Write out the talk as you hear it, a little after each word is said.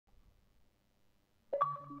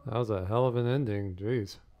That was a hell of an ending,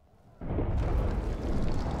 jeez.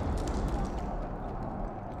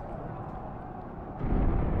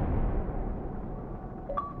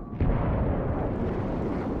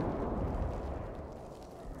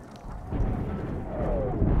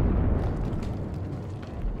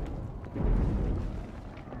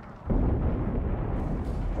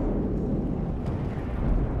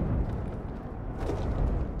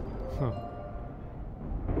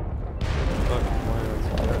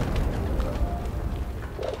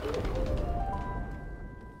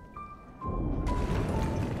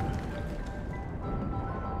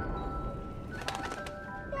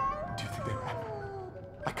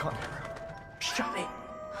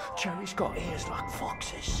 Jerry's got ears like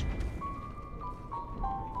foxes.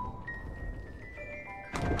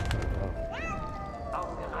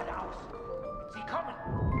 Augen geradeaus. Sie kommen.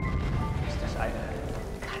 Ist das eine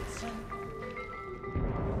Katze?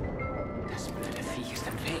 Das blöde Viech ist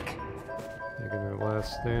im Weg. Taking that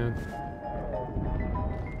last stand.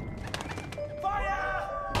 Feuer!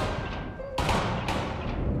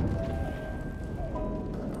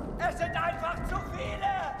 Es sind einfach zu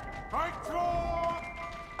viele! Rückzug!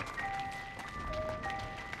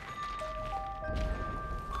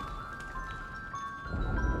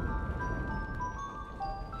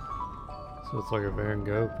 So it's like a Van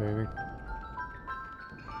Gogh painting.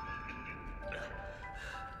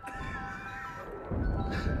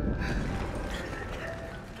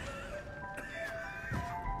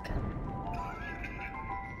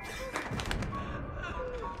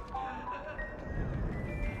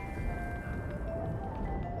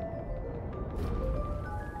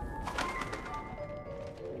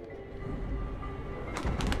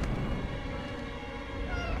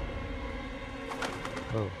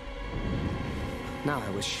 Oh. Now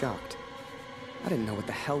I was shocked. I didn't know what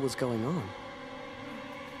the hell was going on.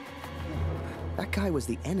 That guy was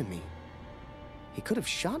the enemy. He could have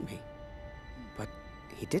shot me, but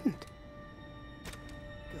he didn't.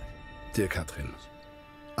 Dear Catherine,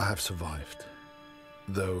 I have survived.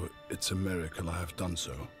 Though it's a miracle I have done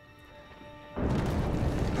so.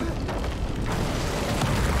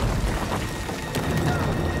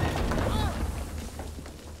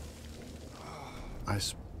 I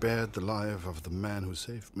spared the life of the man who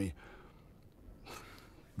saved me.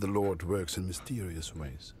 The Lord works in mysterious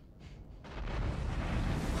ways.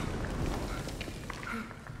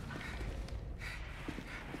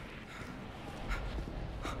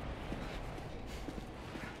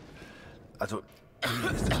 Also,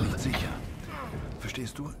 mir ist es nicht sicher.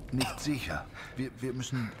 Verstehst du? Nicht sicher. Wir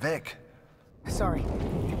müssen weg. Sorry,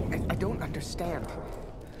 I don't understand.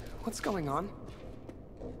 What's going on?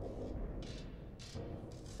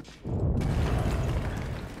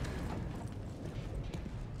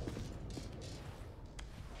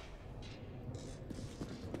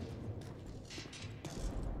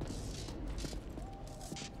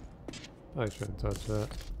 I shouldn't touch that.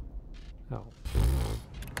 Oh.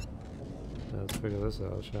 Let's figure this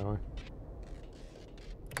out, shall we?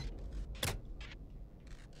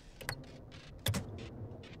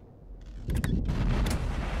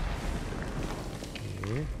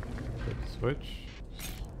 Okay. Hit the switch.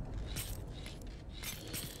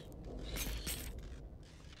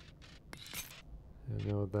 I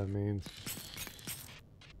know what that means.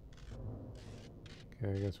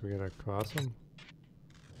 Okay, I guess we gotta cross them.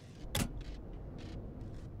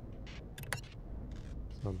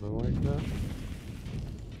 Something like that.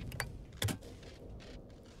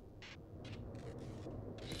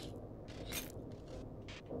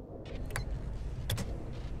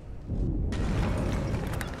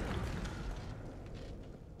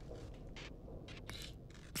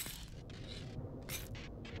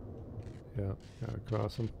 Yeah, gotta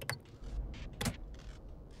cross them.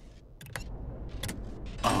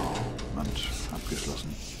 Oh, Mensch,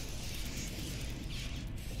 abgeschlossen.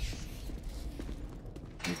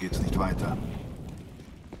 Hier geht's nicht weiter.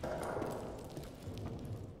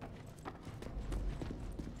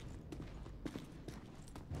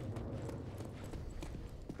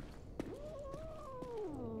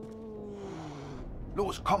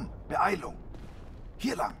 Los, komm, Beeilung.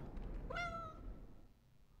 Hier lang.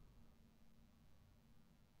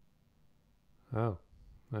 Oh.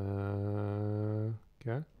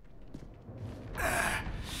 Okay.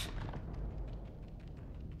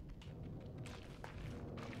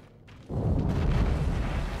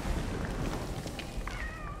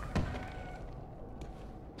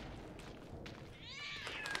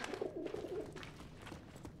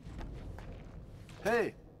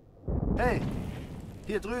 Hey! Hey!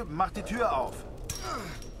 Hier drüben, mach die Tür auf!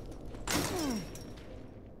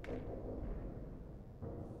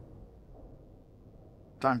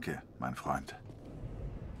 Danke, mein Freund.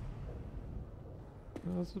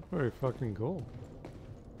 Oh, this is pretty fucking cool.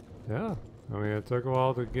 Yeah. I mean, it took a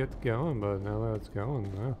while to get going, but now that it's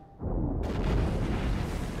going, yeah.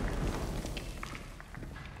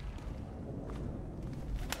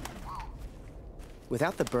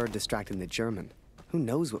 Without the bird distracting the German, who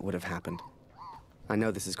knows what would have happened? I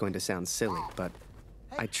know this is going to sound silly, but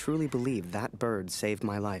I truly believe that bird saved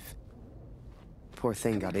my life. Poor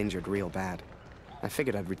thing got injured real bad. I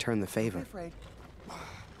figured I'd return the favor.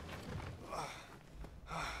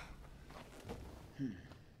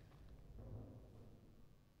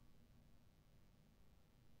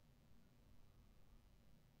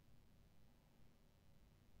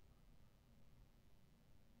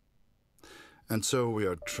 And so we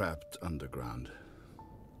are trapped underground.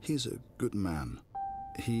 He's a good man.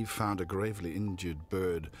 He found a gravely injured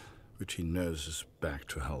bird, which he nurses back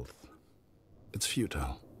to health. It's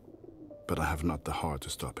futile, but I have not the heart to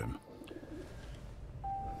stop him.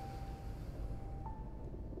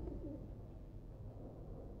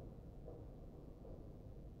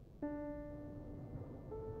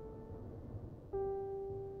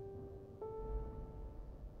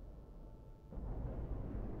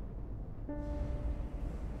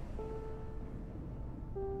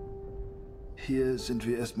 Hier sind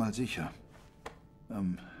wir erstmal sicher.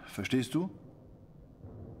 Verstehst du?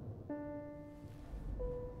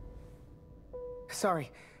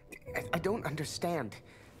 Sorry, I don't understand.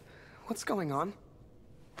 What's going on?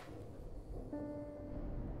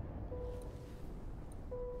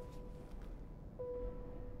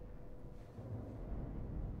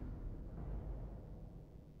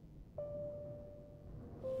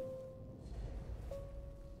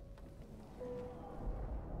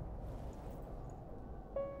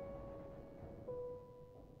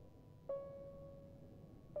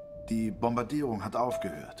 Die Bombardierung hat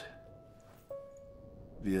aufgehört.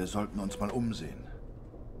 Wir sollten uns mal umsehen.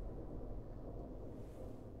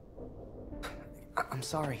 I'm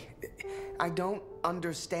sorry. I don't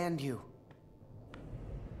understand you.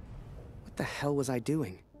 What the hell was I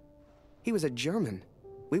doing? He was a German.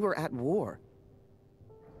 We were at war.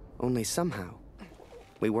 Only somehow,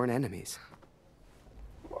 we weren't enemies.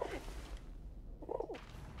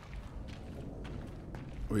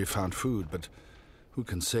 We found food, but who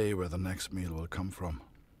can say where the next meal will come from?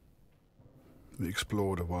 We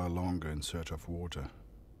explored a while longer in search of water.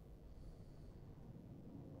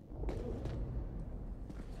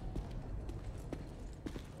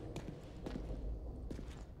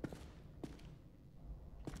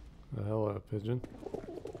 The hell out, pigeon.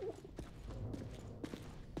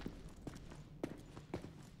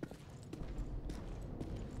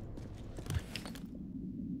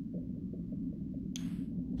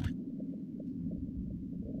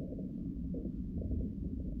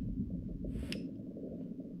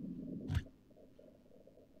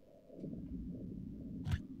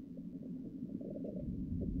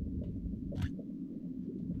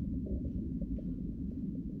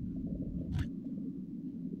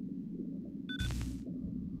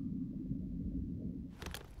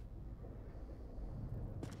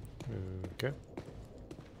 Okay.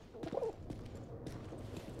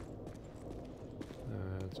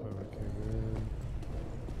 That's why we came in.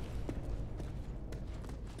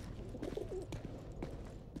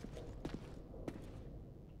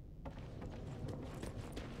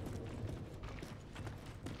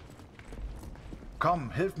 Komm,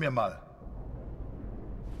 hilf mir mal.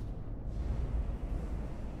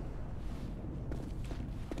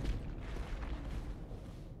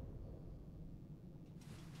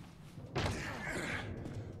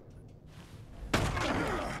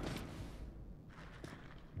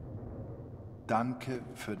 Danke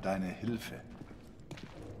für deine Hilfe.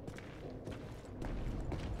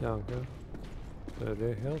 Danke für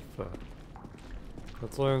die Hilfe.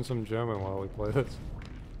 Let's learn some German while we play this.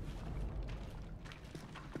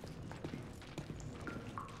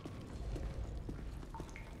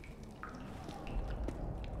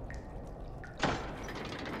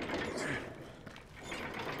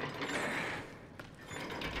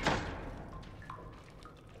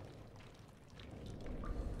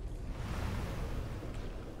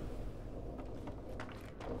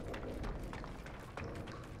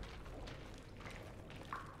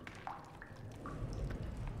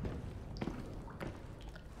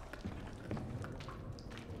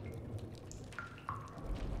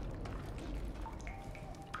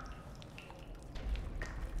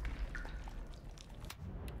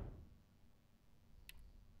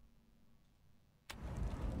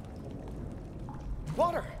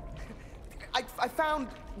 Water! I found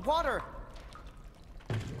water!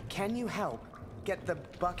 Can you help get the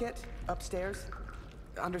bucket upstairs?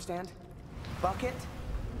 Understand? Bucket?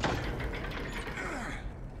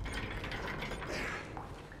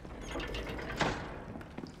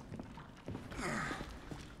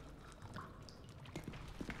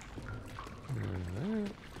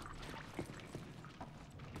 Alright.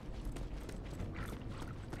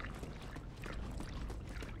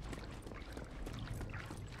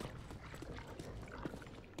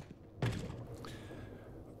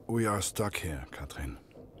 We are stuck here, Katrin,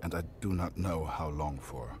 and I do not know how long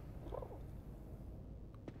for.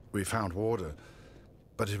 We found water,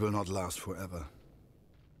 but it will not last forever.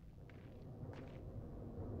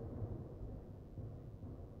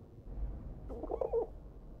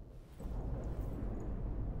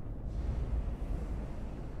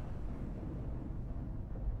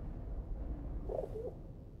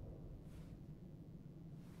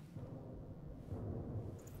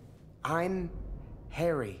 I'm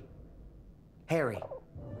Harry. Harry.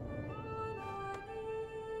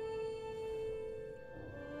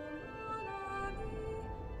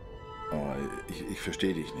 Oh, ich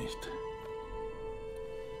verstehe dich nicht.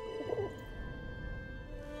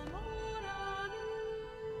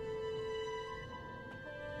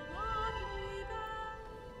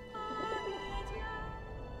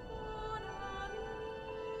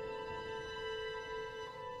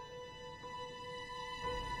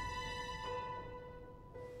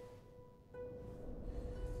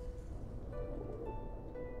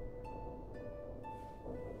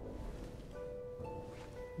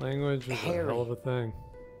 Language is Harry. a hell of a thing.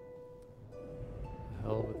 A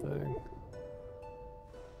hell of a thing.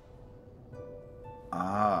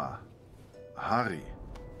 Ah, Harry.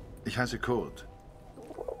 Ich heiße Kurt.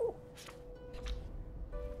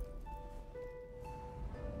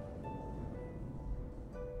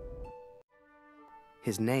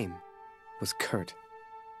 His name was Kurt.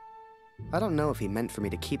 I don't know if he meant for me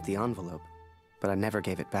to keep the envelope, but I never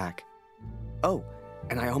gave it back. Oh,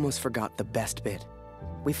 and I almost forgot the best bit.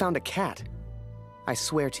 We found a cat. I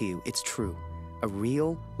swear to you, it's true. A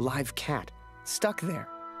real, live cat, stuck there,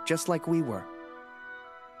 just like we were.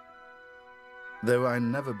 Though I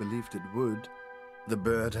never believed it would, the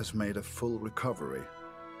bird has made a full recovery.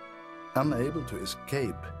 Unable to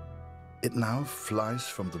escape, it now flies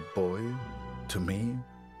from the boy to me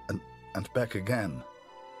and back again.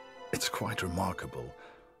 It's quite remarkable.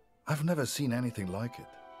 I've never seen anything like it.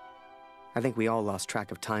 I think we all lost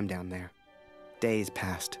track of time down there. Days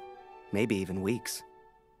passed, maybe even weeks.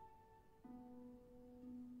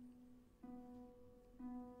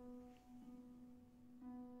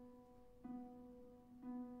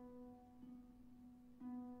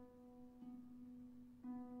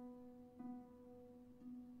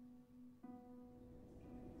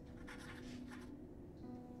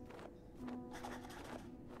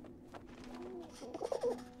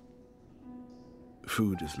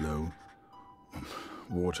 Food is low,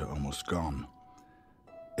 water almost gone.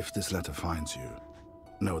 If this letter finds you,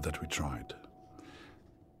 know that we tried.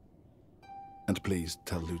 And please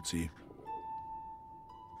tell Lucy.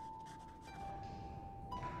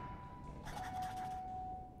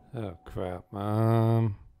 Oh crap,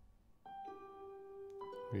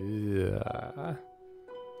 yeah.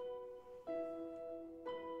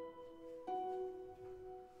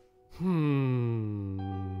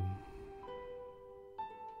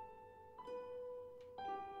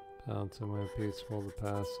 Found somewhere peaceful to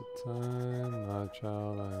pass the time. My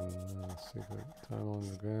child, I am in a secret tunnel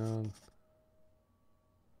underground.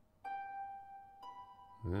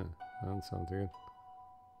 Yeah, that sounds good.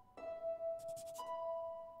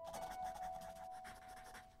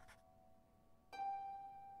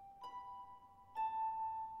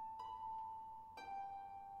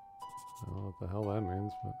 I don't know what the hell that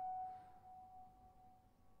means, but...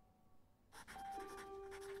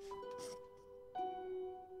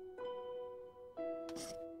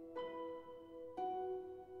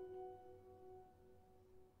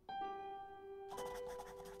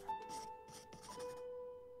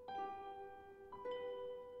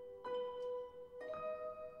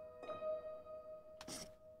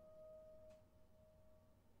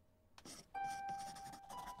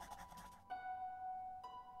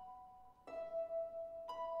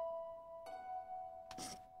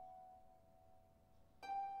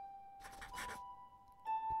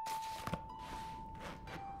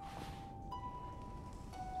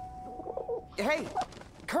 Hey,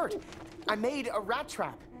 Kurt, I made a rat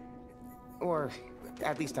trap. Or,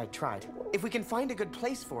 at least I tried. If we can find a good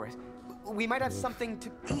place for it, we might have something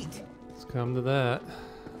to eat. Let's come to that.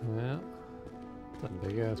 Yeah. It's a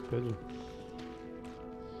big ass pigeon.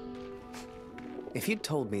 If you'd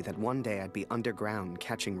told me that one day I'd be underground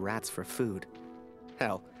catching rats for food,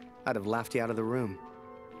 hell, I'd have laughed you out of the room.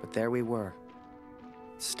 But there we were,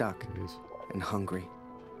 stuck Jeez. and hungry.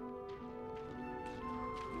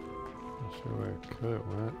 Not sure where it could have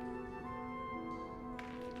went.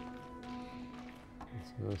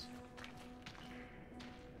 What's this?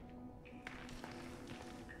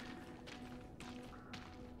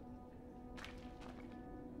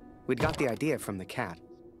 We'd got the idea from the cat,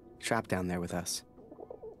 trapped down there with us.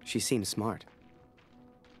 She seemed smart.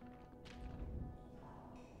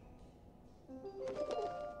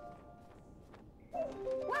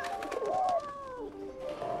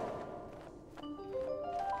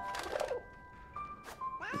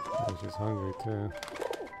 Oh, she's hungry too.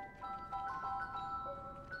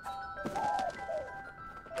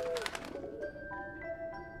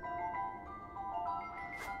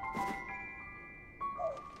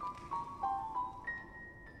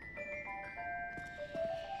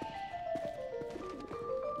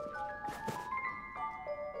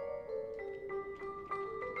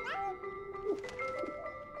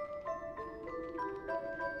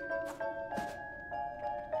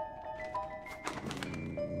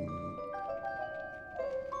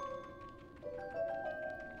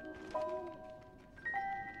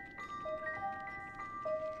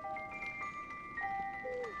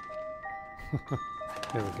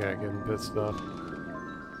 Have a cat getting pissed off.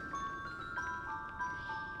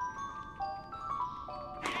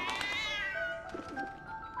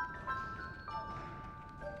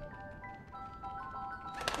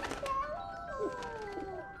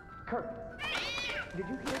 Kurt, did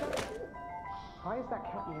you hear that? Why is that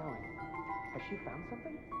cat meowing? Has she found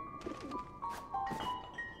something?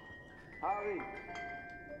 Harry,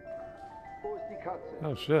 wo ist die Katze?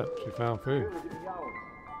 Oh shit, she found food. Höre sie miauen.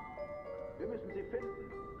 Wir müssen sie finden.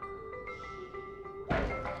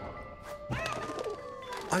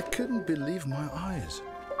 I couldn't believe my eyes.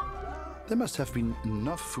 There must have been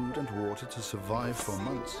enough food and water to survive for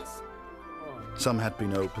months. Some had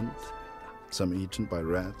been opened, some eaten by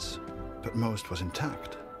rats, but most was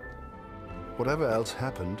intact. Whatever else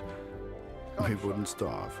happened, we wouldn't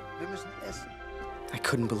starve. Wir müssen essen. I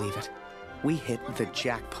couldn't believe it. We hit the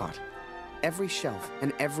jackpot. Every shelf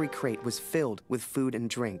and every crate was filled with food and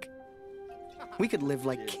drink. We could live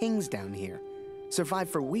like kings down here, survive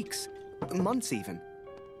for weeks, months even.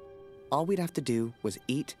 All we'd have to do was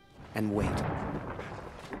eat and wait.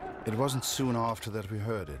 It wasn't soon after that we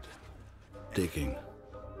heard it. Digging.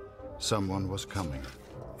 Someone was coming.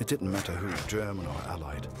 It didn't matter who, German or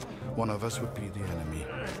Allied. One of us would be the enemy.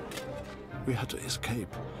 We had to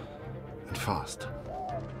escape, and fast.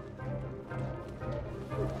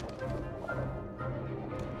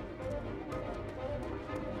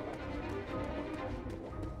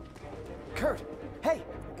 Kurt, hey,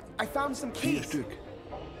 I found some 4 keys. Stück.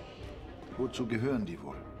 Wozu gehören die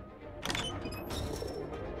wohl?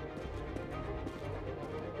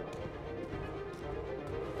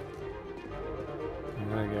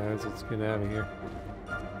 Alright guys, let's get out of here.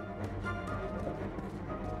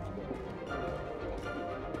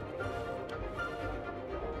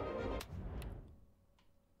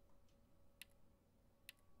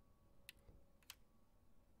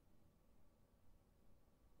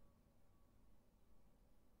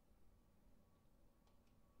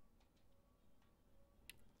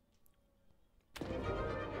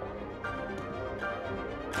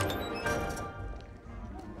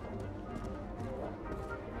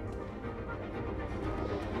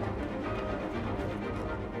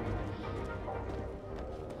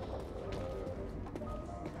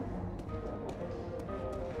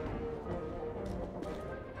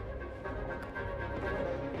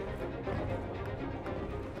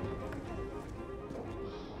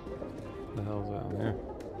 The hell's out there?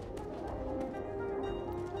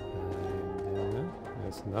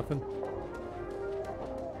 That's nothing.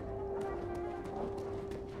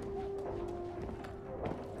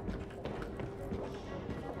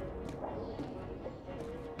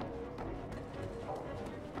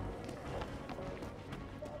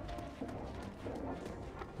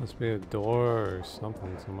 Must be a door or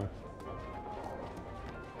something somewhere.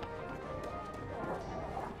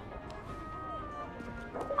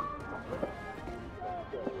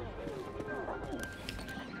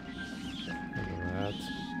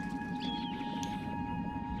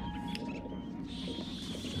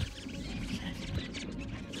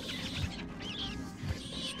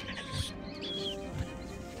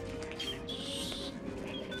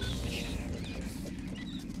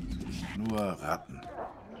 Nur Ratten.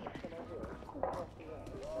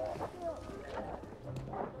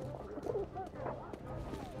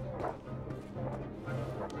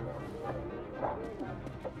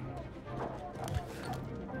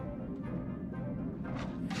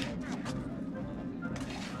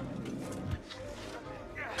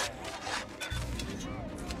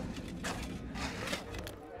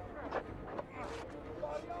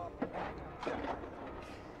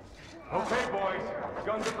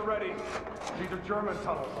 are ready. These are German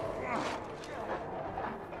tunnels.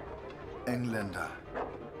 Engländer.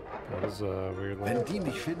 That was weird. Wenn die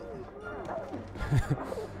mich finden.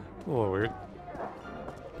 A little weird.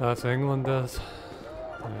 That's England does.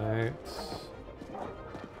 Right.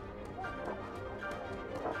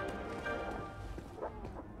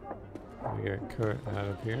 We get Kurt out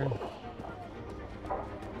of here.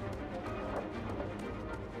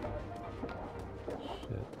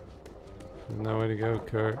 Shit. There's no way to go,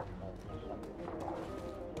 Kurt.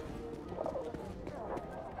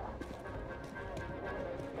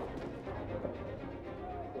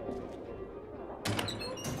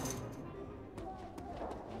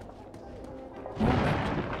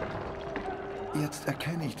 Jetzt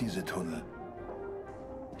erkenne ich diese Tunnel.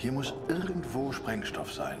 Hier muss irgendwo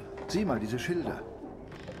Sprengstoff sein. Sieh mal diese Schilder.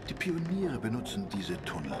 Die Pioniere benutzen diese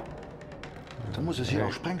Tunnel. Dann muss es hier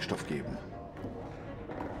auch Sprengstoff geben.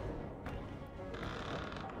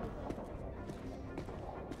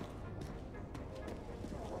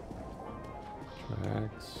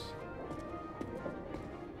 Tracks.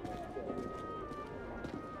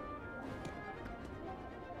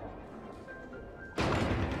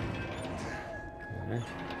 Okay.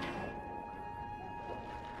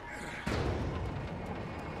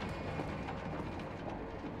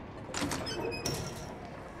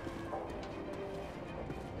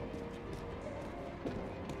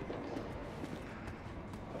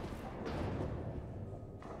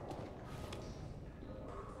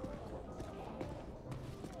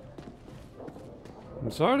 I'm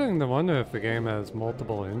starting to wonder if the game has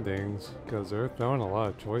multiple endings, because they're throwing a lot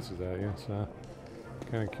of choices at you, so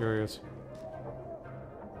kind of curious.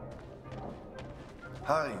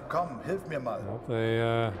 Harry, komm, hilf mir mal. Hope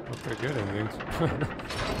they're good endings.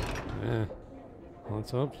 Yeah,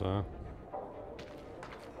 let's hope so.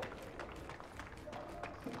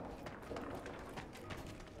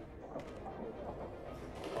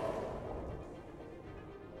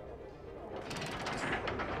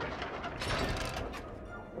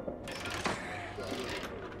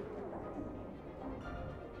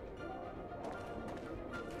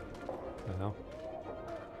 The hell?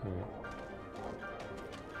 Alright.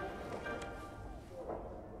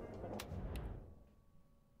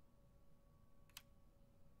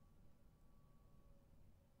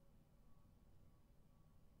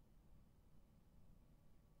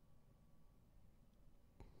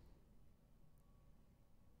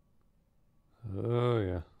 Oh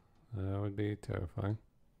yeah, that would be terrifying.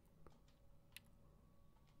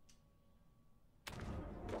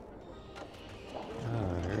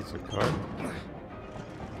 Ah, here's a card.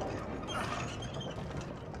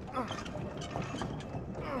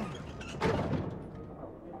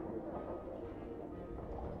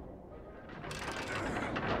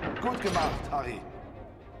 Gut gemacht, Harry.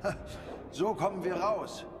 So kommen wir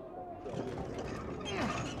raus.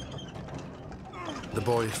 The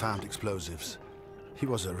boy found explosives. He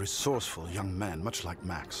was a resourceful young man, much like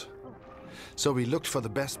Max. So we looked for the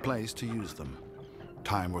best place to use them.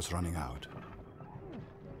 Time was running out.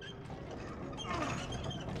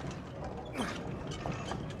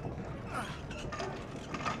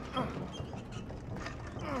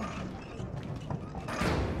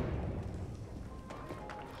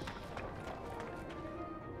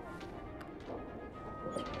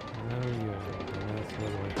 Oh yeah, that's the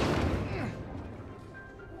other way.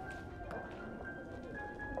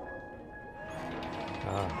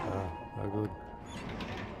 Ah, good.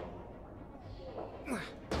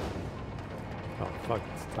 Oh fuck,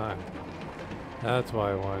 it's time. That's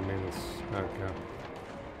why I wanted me this. Okay.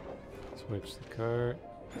 Switch the cart.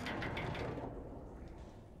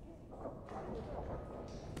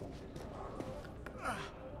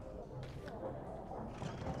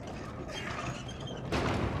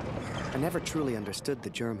 I never truly understood the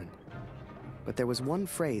German, but there was one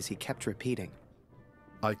phrase he kept repeating.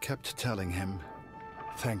 I kept telling him,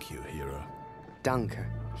 "Thank you, hero." Danke,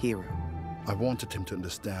 hero. I wanted him to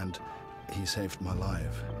understand he saved my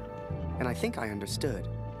life. And I think I understood,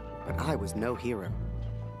 but I was no hero.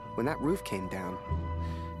 When that roof came down,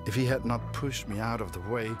 If he had not pushed me out of the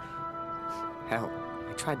way, hell,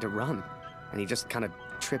 I tried to run, and he just kind of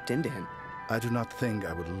tripped into him. I do not think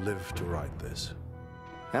I would live to write this.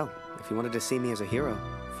 Hell, if you wanted to see me as a hero,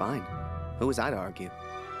 fine. Who was I to argue?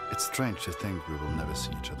 It's strange to think we will never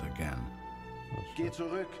see each other again. Geh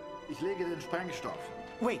zurück. Ich lege den Sprengstoff.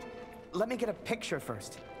 Wait, let me get a picture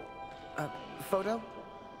first. Photo?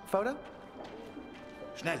 Photo?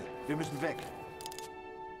 Schnell, wir müssen weg.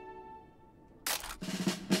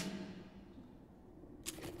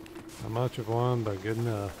 Not much of one, but good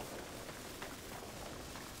enough.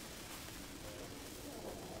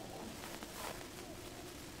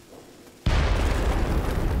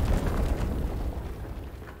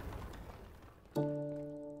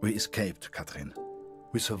 We escaped, Katrin.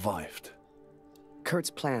 We survived. Kurt's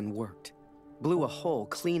plan worked. Blew a hole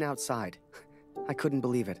clean outside. I couldn't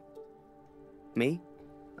believe it. Me?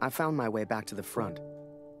 I found my way back to the front.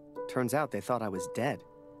 Turns out they thought I was dead.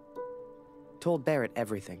 Told Barrett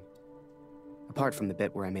everything. Apart from the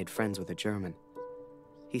bit where I made friends with a German.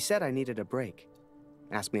 He said I needed a break.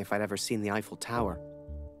 Asked me if I'd ever seen the Eiffel Tower.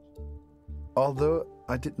 Although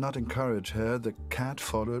I did not encourage her, the cat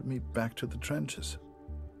followed me back to the trenches.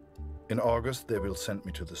 In August, they will send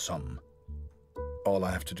me to the Somme. All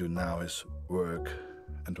I have to do now is work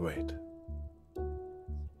and wait.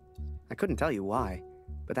 I couldn't tell you why,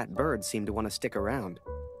 but that bird seemed to want to stick around.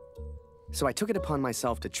 So I took it upon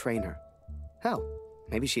myself to train her. Hell,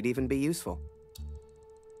 maybe she'd even be useful.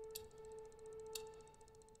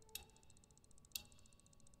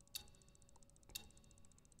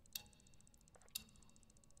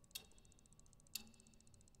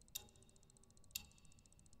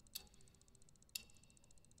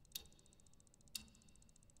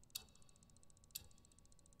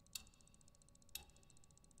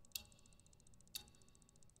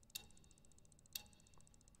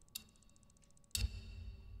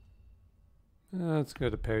 Let's go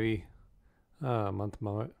to Perry. Month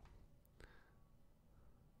mullet.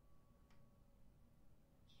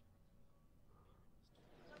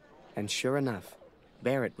 And sure enough,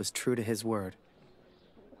 Barrett was true to his word.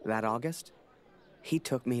 That August, he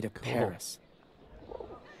took me to Paris.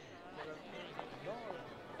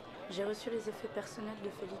 J'ai reçu les effets personnels de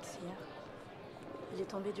Félix hier. Il est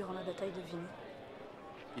tombé durant la bataille de Vimy.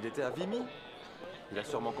 Il était à Vimy? Il a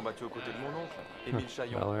sûrement combattu aux côtés de mon oncle, Émile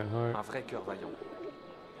Chaillon, un vrai cœur vaillant.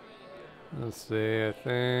 Let's see, I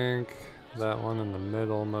think that one in the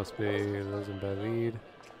middle must be Elizabeth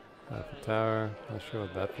Eiffel Tower. Not sure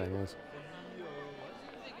what that thing is.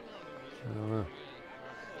 I don't know.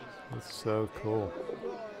 That's so cool.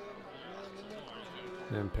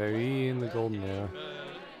 And Paris in the Golden Era.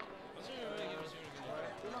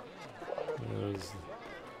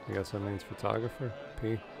 I guess that means photographer.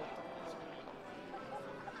 P.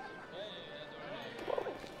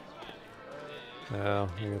 Well,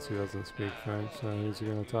 I guess he doesn't speak French, so who's he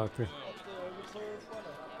gonna talk to?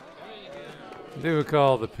 I do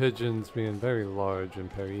recall the pigeons being very large in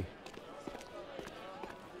Paris.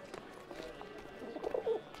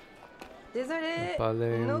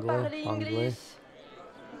 Désolé, No no parler English.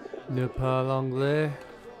 Ne parle anglais.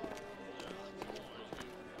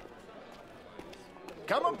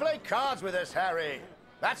 Come and play cards with us, Harry.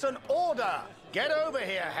 That's an order. Get over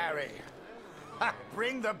here, Harry.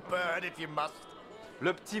 Bring the bird if you must.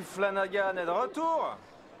 Le petit Flanagan est de retour.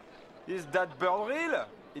 Is that bird real?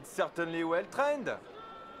 It's certainly well trained.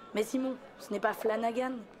 Mais Simon, ce n'est pas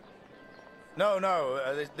Flanagan. No,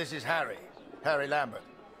 this is Harry. Harry Lambert.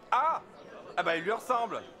 Ah! Ah bah il lui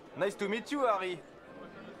ressemble. Nice to meet you, Harry.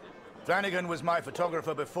 Flanagan was my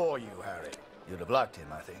photographer before you, Harry. You'd have liked him,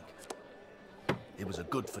 I think. He was a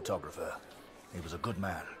good photographer. He was a good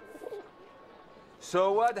man.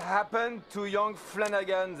 So what happened to young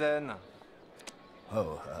Flanagan then?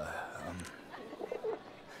 Oh,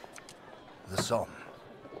 the Somme.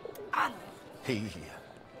 Ah. He...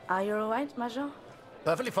 Are you alright, Major?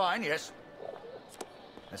 Perfectly fine, yes.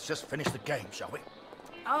 Let's just finish the game, shall we?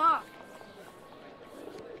 Ah!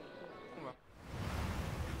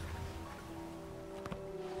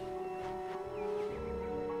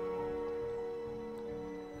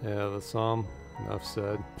 Yeah, the Somme. Enough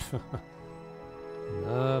said.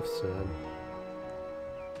 Enough said.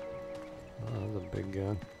 Oh, that's a big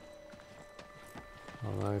gun.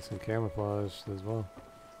 Oh, nice and camouflaged as well.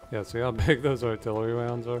 Yeah, see how big those artillery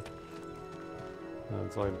rounds are?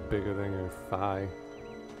 It's like bigger than your thigh.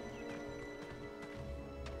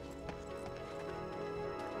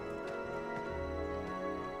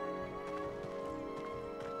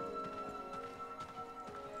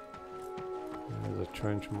 There's a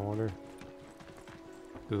trench mortar.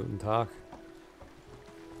 Guten Tag.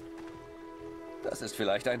 Das ist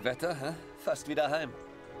vielleicht ein Wetter, hä? Fast wieder heim.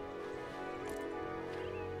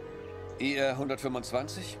 IR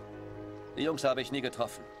 125? Die Jungs habe ich nie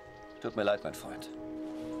getroffen. Tut mir leid, mein Freund.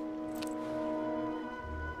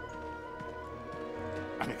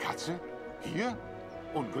 Eine Katze? Hier?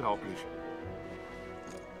 Unglaublich.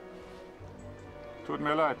 Tut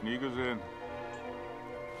mir leid, nie gesehen.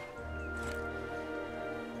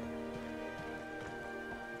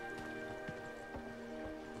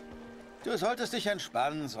 Du solltest dich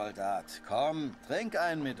entspannen, Soldat. Komm, trink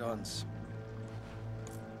einen mit uns.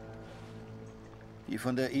 Die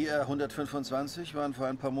von der IR 125 waren vor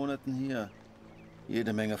ein paar Monaten hier.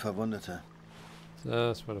 Jede Menge Verwundete. So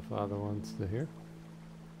that's what a father wants to hear.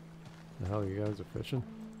 The hell you guys are fishing?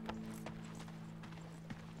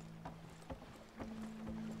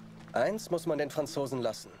 Eins muss man den Franzosen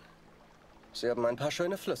lassen. Sie haben ein paar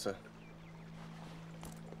schöne Flüsse.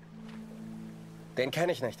 Den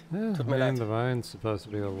kenne ich nicht. Yeah, Tut mir leid. the Rhine's supposed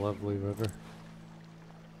to be a lovely river.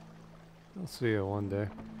 I'll see you one day.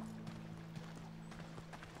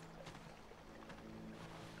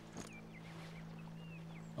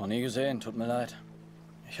 Noch nie gesehen, tut mir leid.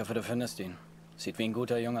 Ich hoffe, du findest ihn. Sieht wie ein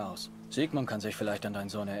guter Junge aus. Sigmund kann sich vielleicht an deinen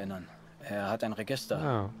Sohn erinnern. Er hat ein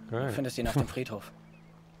Register. Oh, great. Du findest ihn auf dem Friedhof.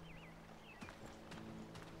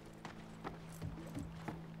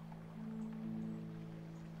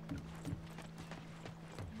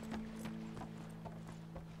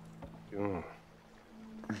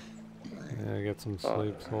 Yeah, get some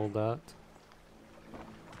sleep, hold that.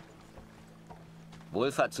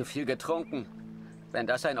 Wolf hat zu viel getrunken. Wenn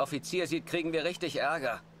das ein Offizier sieht, kriegen wir richtig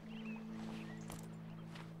Ärger.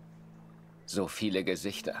 So viele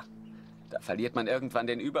Gesichter. Da verliert man irgendwann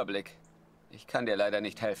den Überblick. Ich kann dir leider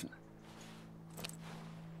nicht helfen.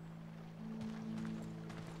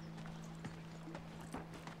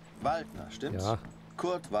 Waldner, stimmt's? Ja.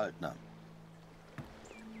 Kurt Waldner.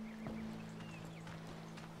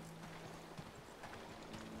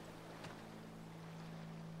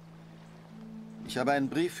 Ich habe einen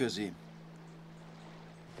Brief für Sie.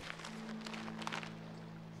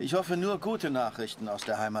 Ich hoffe nur gute Nachrichten aus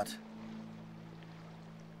der Heimat.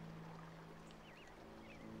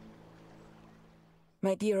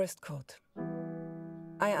 My dearest Kurt,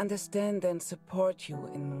 I understand and support you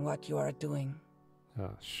in what you are doing. Oh,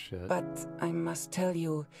 shit. But I must tell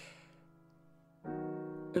you,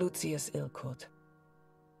 Lucy is ill, Kurt.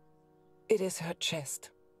 It is her chest.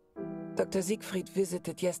 Dr. Siegfried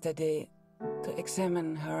visited yesterday to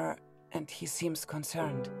examine her, and he seems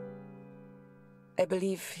concerned. I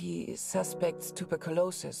believe he suspects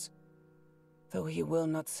tuberculosis, though he will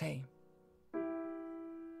not say.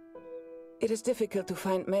 It is difficult to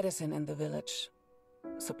find medicine in the village.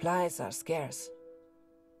 Supplies are scarce.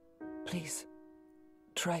 Please,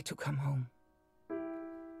 try to come home.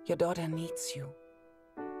 Your daughter needs you.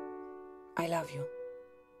 I love you.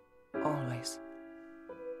 Always.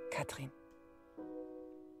 Katrin.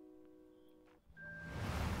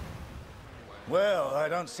 Well, I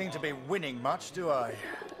don't seem to be winning much, do I?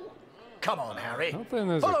 Come on, Harry. I don't think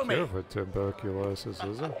there's Follow a me. cure for tuberculosis,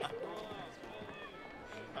 is there?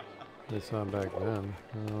 It's not back then.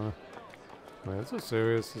 Ouais, it's a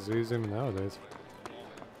serious disease even nowadays.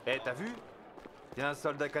 Eh, t'as vu? Il y a un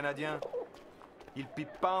soldat canadien. Il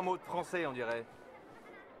pipe pas un mot de français, on dirait.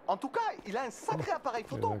 En tout cas, il a un sacré appareil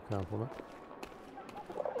Give photo. that compliment.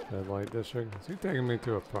 Red light district. Is he taking me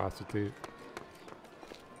to a prostitute?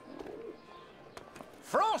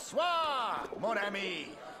 Francois, mon ami.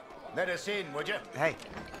 Let us in, would you? Hey.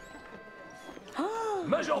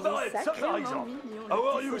 Major Barrett, ça par exemple. How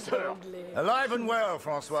are you, sir? Alive and well,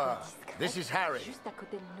 Francois. This is Harry.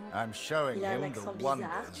 I'm showing him the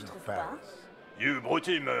wonders of Paris. You brought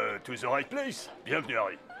him to the right place. Bienvenue,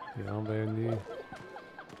 Harry. Bienvenue.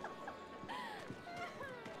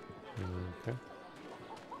 Okay.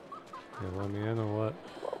 You let me in or what?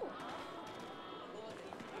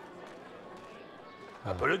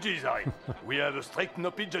 Apologies, Harry. We have a strict no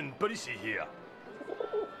pigeon policy here.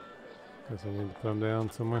 Guess I need to come down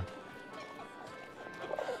somewhere.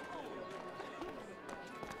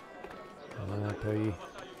 Pay.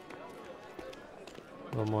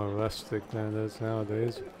 A little more rustic than it is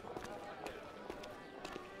nowadays.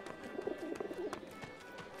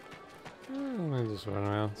 Let me just run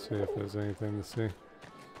around, see if there's anything to see.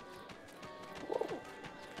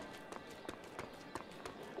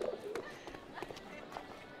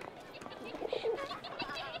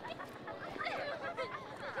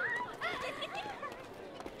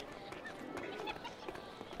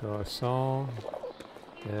 Garçon,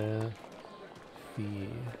 fille.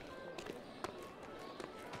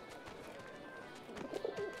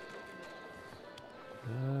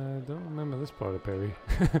 I don't remember this part of Perry.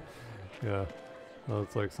 Yeah, well,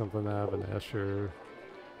 it's like something out of an Escher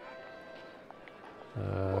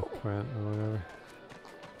print or whatever.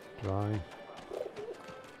 Drawing.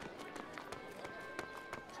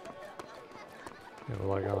 Yeah,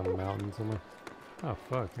 we're like on a mountain somewhere. Oh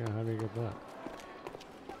fuck, yeah, how do you get that?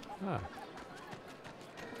 Ah.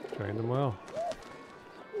 Trained them well.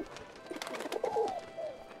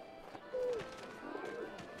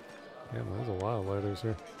 Yeah, there's a lot of letters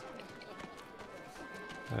here.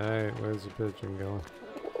 Alright, where's the pigeon going?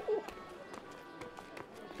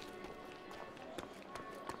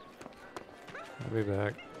 I'll be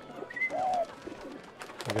back.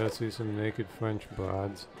 I gotta see some naked French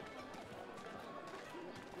broads.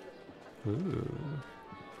 Ooh.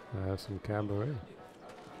 I have some cabaret.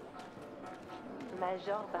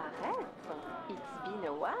 Major Barrett. It's been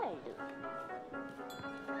a while.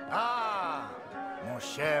 Ah, mon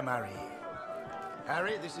cher Marie.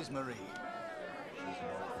 Harry, this is Marie.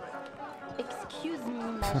 Excuse me,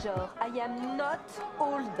 Major. I am not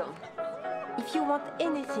old. If you want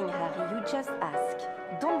anything, Harry, you just ask.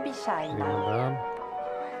 Don't be shy now.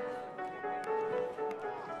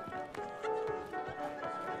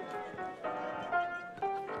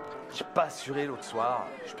 J'ai pas assuré l'autre soir.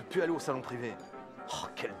 Je peux plus aller au salon privé. Oh,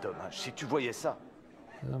 quel dommage. Si tu voyais ça.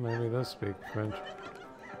 Oh, maybe they speak French.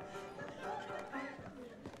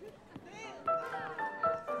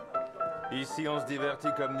 Ici, on se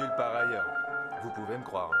divertit comme nulle part ailleurs. Vous pouvez me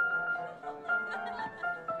croire.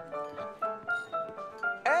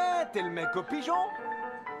 Eh, t'es le mec au pigeon?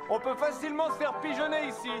 On peut facilement se faire pigeonner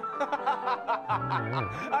ici.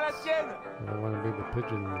 À la sienne. I want to be the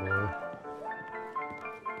pigeon boy.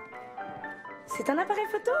 C'est un appareil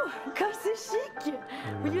photo. Comme c'est chic.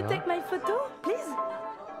 Will you take my photo, please?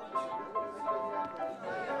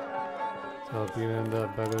 So if you end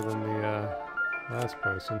up better than the last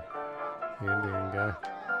person, the Indian guy.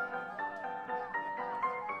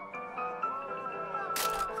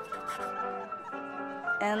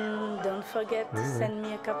 And don't forget to send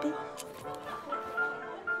me a copy.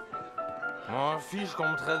 M'en fiche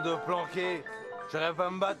qu'on me traite de planqué. J'irai pas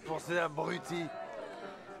me battre pour ces abrutis.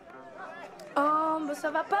 Oh, mais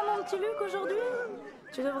ça va pas, mon petit Luc, aujourd'hui?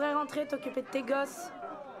 Tu devrais rentrer t'occuper de tes gosses.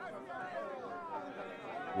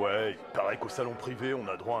 Ouais, il paraît qu'au salon privé, on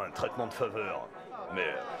a droit à un traitement de faveur.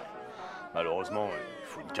 Mais malheureusement, il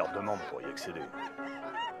faut une carte de membre pour y accéder.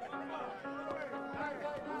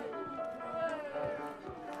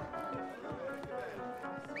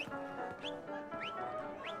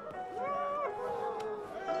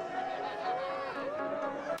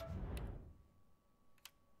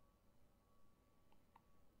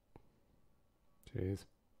 Jeez.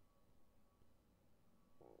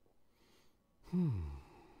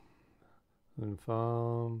 Une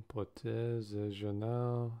femme prothèse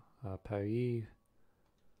régionale à Paris.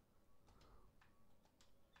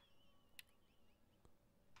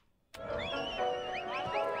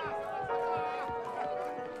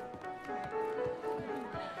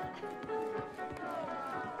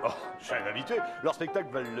 Oh, j'ai un habitué. Leur spectacle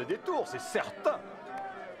valent le détour, c'est certain.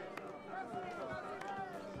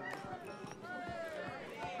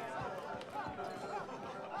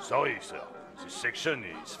 Sorry, sir. This section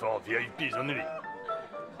is for VIPs only.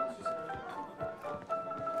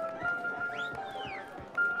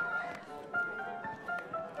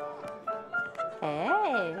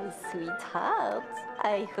 Hey, sweetheart.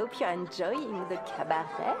 I hope you're enjoying the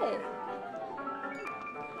cabaret.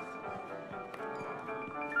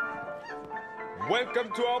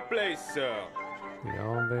 Welcome to our place, sir.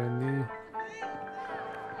 Bienvenue.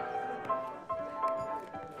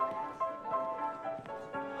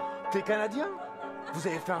 T'es Canadien? Vous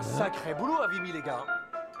avez fait un sacré boulot à Vimy, les gars.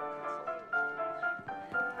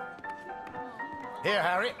 Here,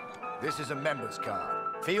 Harry. This is a member's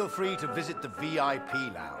card. Feel free to visit the VIP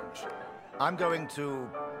lounge. I'm going to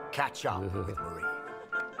catch up with Marie.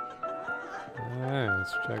 Alright,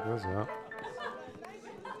 let's check this out.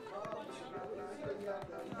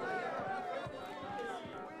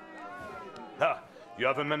 Ah, you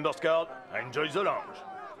have a member's card? Enjoy the lounge.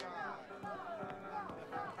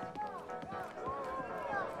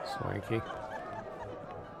 Swanky.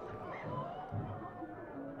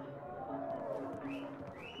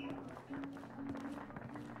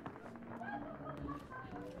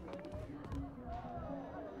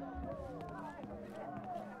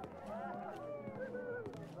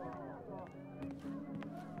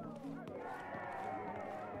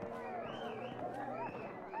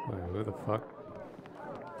 Wait, who the fuck?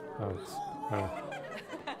 Oh, it's... Oh.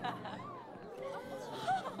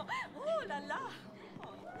 Oh là là!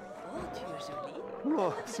 Oh, tu es jolie.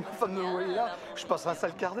 Oh, si ma femme me voyait là, je passerai un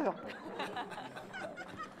sale quart d'heure.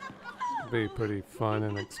 Be pretty fun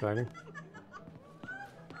and exciting.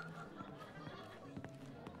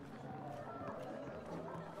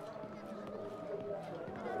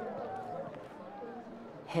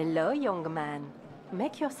 Hello, young man.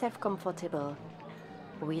 Make yourself comfortable.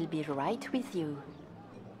 We'll be right with you.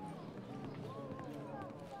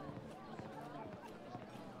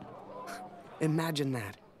 Imagine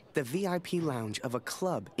that. The VIP lounge of a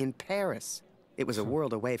club in Paris. It was a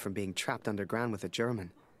world away from being trapped underground with a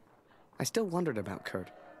German. I still wondered about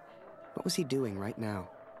Kurt. What was he doing right now?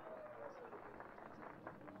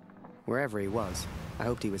 Wherever he was, I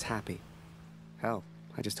hoped he was happy. Hell,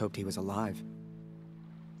 I just hoped he was alive.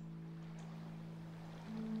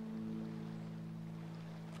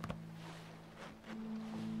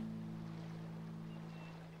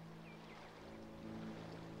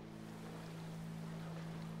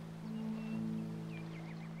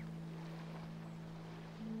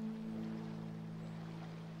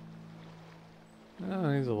 Oh,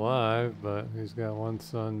 he's alive, but he's got one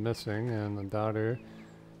son missing and a daughter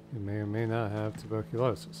who may or may not have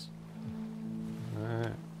tuberculosis.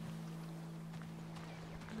 Alright.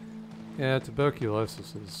 Yeah,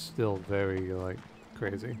 tuberculosis is still very, like,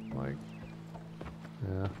 crazy. Like,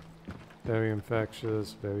 yeah. Very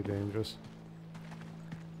infectious, very dangerous.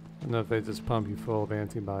 I don't know if they just pump you full of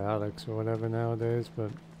antibiotics or whatever nowadays,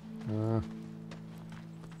 but,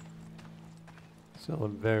 still a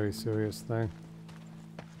very serious thing.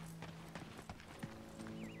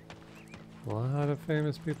 A lot of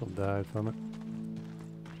famous people died from it.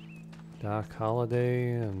 Doc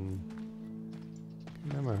Holliday and I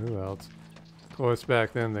can't remember who else. Of course,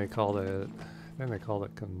 back then they called it, I think they called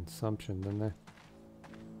it consumption, didn't they?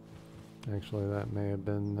 Actually, that may have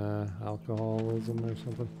been alcoholism or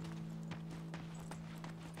something.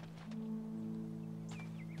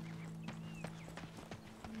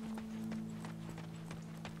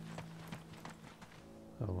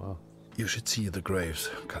 Oh wow. You should see the graves,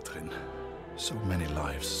 Catherine. So many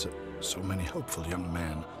lives, so many hopeful young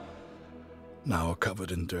men, now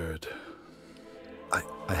covered in dirt. I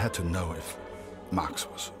had to know if Max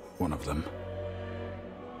was one of them.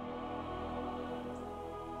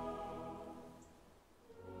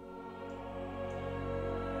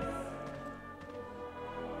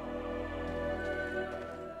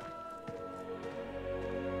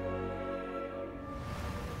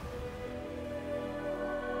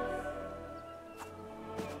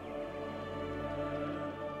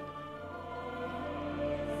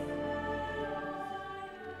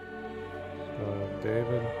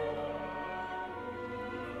 David.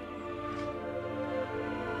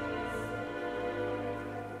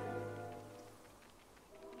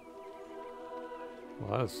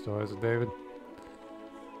 A lot of stories of David.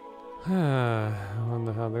 I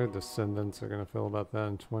wonder how their descendants are going to feel about that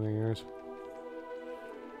in 20 years.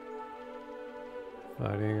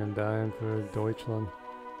 Fighting and dying for Deutschland.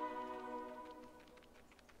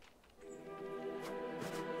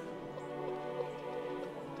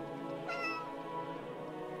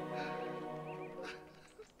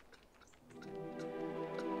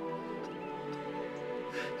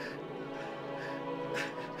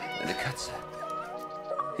 Eine Katze.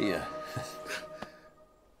 Hier.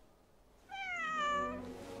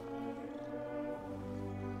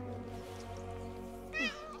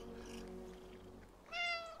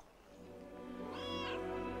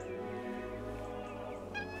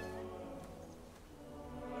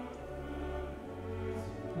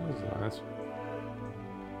 That was nice.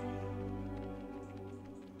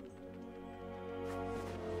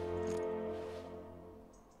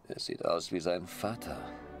 Er sieht aus wie sein Vater.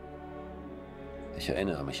 Ich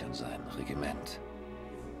erinnere mich an sein Regiment.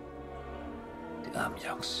 Die armen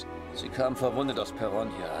Jungs. Sie kamen verwundet aus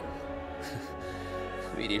Perron hier an.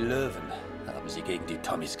 Wie die Löwen haben sie gegen die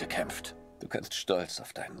Tommies gekämpft. Du kannst stolz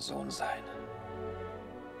auf deinen Sohn sein.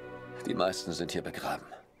 Die meisten sind hier begraben.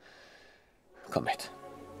 Komm mit.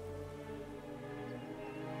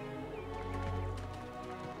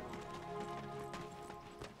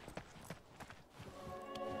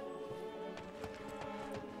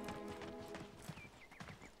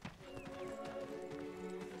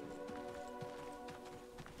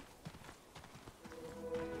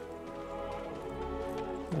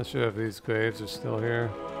 Not sure if these graves are still here.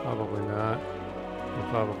 Probably not. They'll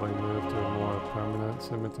probably move to a more permanent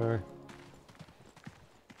cemetery.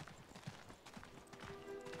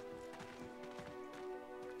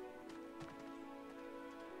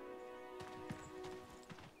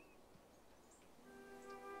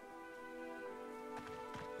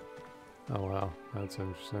 Oh wow, that's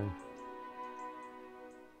interesting.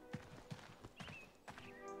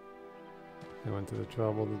 They went to the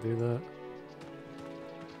trouble to do that.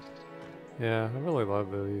 Yeah, I really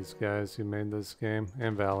love these guys who made this game,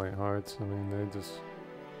 and Valiant Hearts. I mean, they just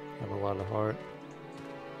have a lot of heart.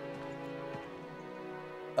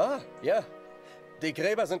 Ah, ja. Die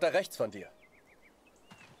Gräber sind da rechts von dir.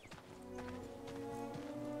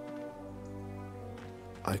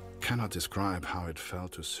 I cannot describe how it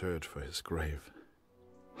felt to search for his grave.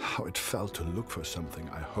 How it felt to look for something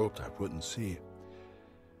I hoped I wouldn't see.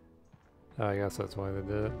 I guess that's why they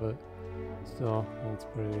did it, but still, that's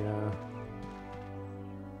pretty,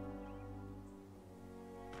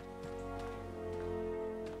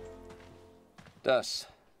 Das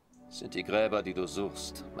sind die Gräber, die du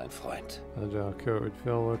suchst, mein Freund. Imagine how Kurt would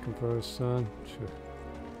feel looking for his son. Sure.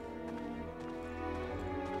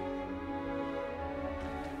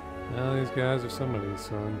 Well, these guys are somebody's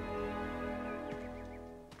son.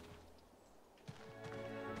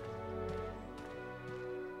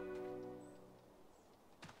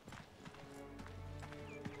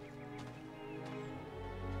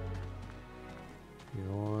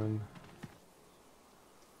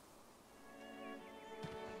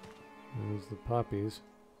 puppies.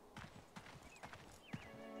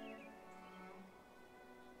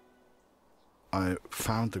 I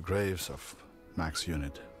found the graves of Mac's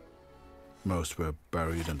unit. Most were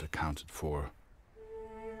buried and accounted for,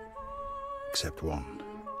 except one,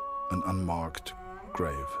 an unmarked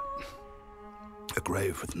grave. A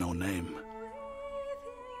grave with no name.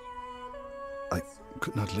 I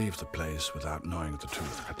could not leave the place without knowing the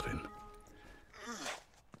truth, Katrin.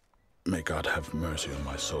 May God have mercy on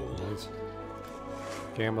my soul.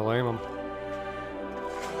 Can't blame him.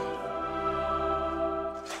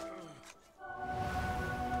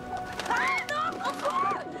 Ah non,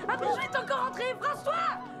 François! Un bijou est encore entré!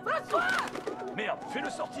 François! François! Merde, fais-le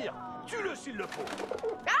sortir! Tue-le s'il le faut!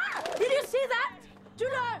 Ah! Did you see that?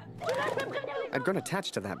 Tue-le! Tue-le, je vais prévenir les... I'd grown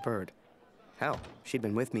attached to that bird. Hell, she'd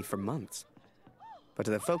been with me for months. But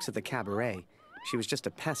to the folks at the cabaret, she was just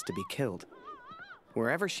a pest to be killed.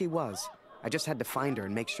 Wherever she was, I just had to find her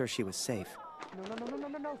and make sure she was safe.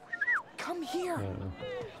 No. Come here.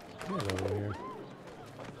 Get over here.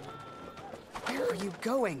 Where are you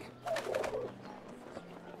going?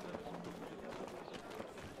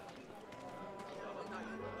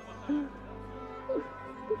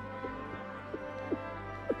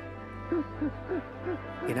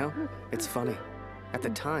 You know, it's funny. At the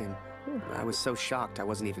time, I was so shocked I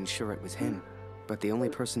wasn't even sure it was him. But the only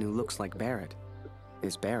person who looks like Barrett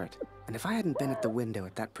is Barrett. And if I hadn't been at the window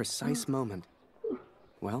at that precise moment,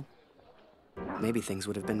 well, maybe things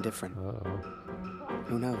would have been different.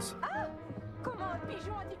 Who knows? Ah! Comment un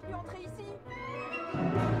pigeon a-t-il pu entrer ici?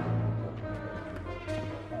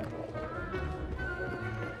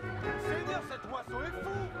 Seigneur, cet oiseau est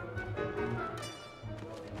fou!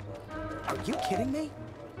 Are you kidding me?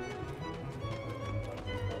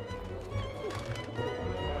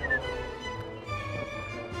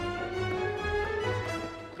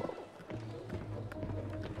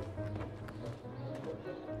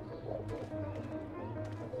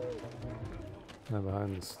 I'm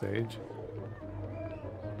behind the stage.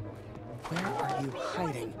 Where are you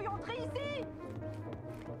hiding?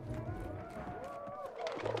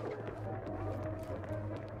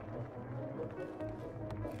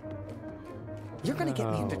 You're gonna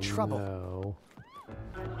get me into trouble. No.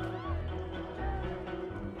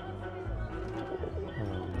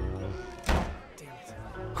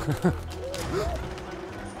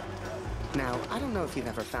 Now, I don't know if you've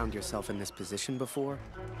ever found yourself in this position before,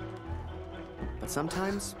 but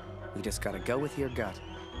sometimes you just gotta go with your gut.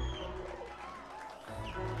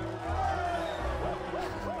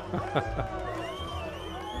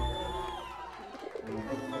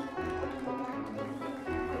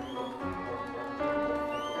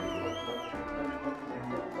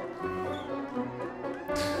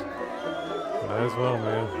 Might as well,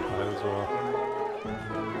 man. Might as well.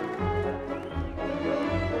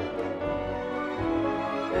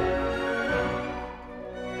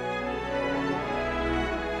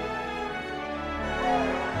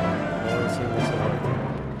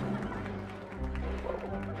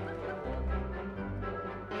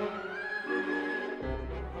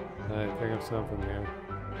 I pick up something here.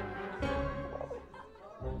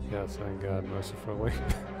 Yes, thank God, mercifully.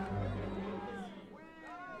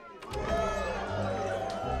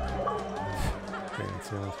 Can't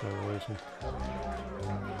see this revolution.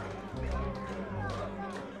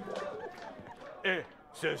 Eh,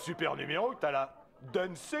 c'est un super numéro que t'as là.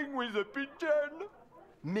 Dancing with a Pigeon.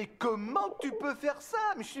 Mais comment tu peux faire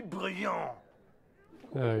ça? Mais je suis brillant.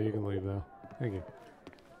 You can leave now. Thank you.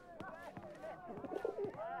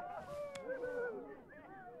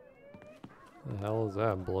 The hell is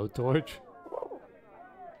that? Blowtorch?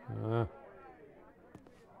 Uh-oh.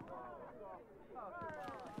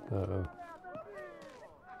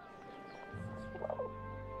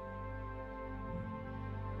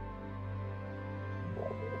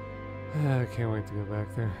 I can't wait to go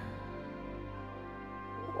back there.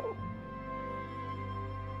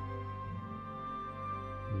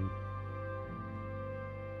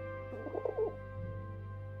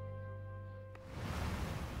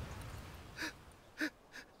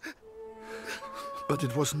 But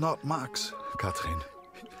it was not Max, Katrin.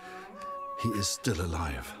 He is still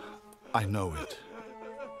alive. I know it.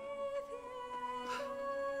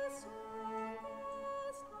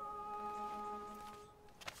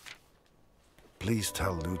 Please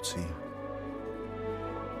tell Lucy.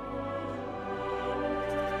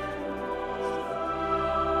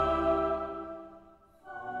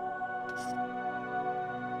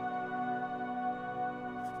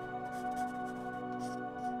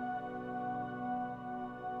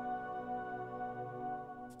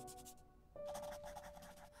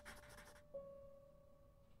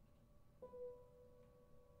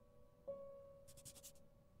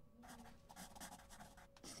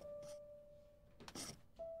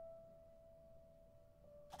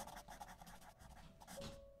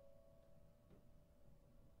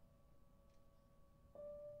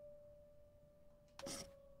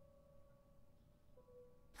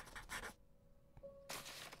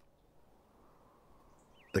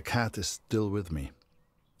 The cat is still with me.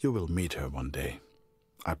 You will meet her one day.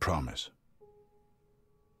 I promise.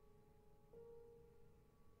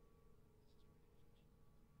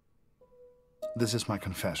 This is my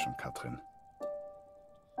confession, Katrin.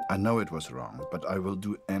 I know it was wrong, but I will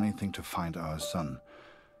do anything to find our son.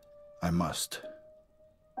 I must.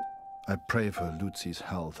 I pray for Lucy's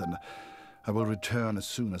health, and I will return as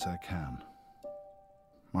soon as I can.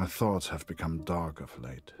 My thoughts have become dark of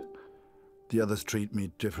late. The others treat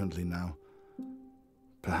me differently now.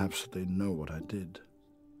 Perhaps they know what I did.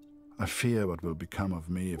 I fear what will become of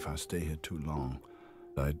me if I stay here too long.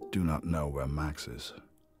 I do not know where Max is,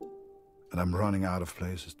 and I'm running out of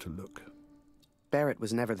places to look. Barrett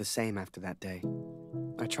was never the same after that day.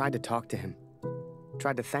 I tried to talk to him,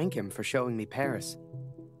 tried to thank him for showing me Paris,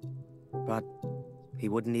 but he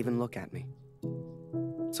wouldn't even look at me.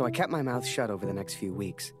 So I kept my mouth shut over the next few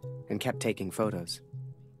weeks and kept taking photos.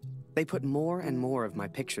 They put more and more of my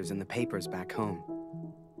pictures in the papers back home,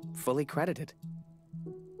 fully credited.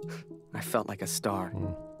 I felt like a star.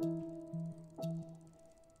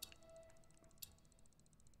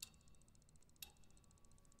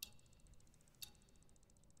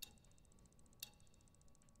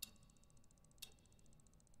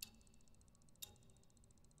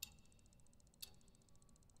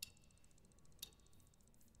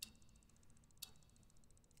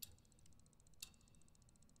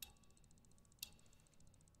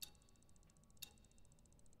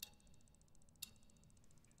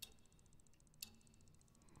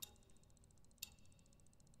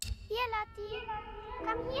 Hier, Lottie.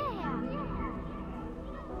 Komm hierher.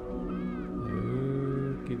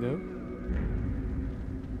 Okie doke.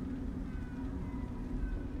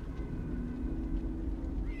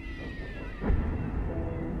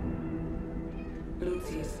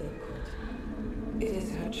 Lucy is still good. It is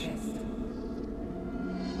her chest.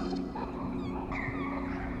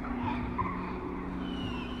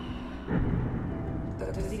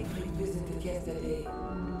 Dr. Siegfried visited yesterday,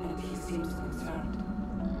 and he seems concerned.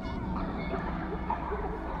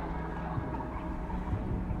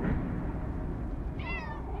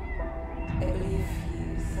 I believe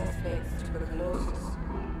he suspects tuberculosis.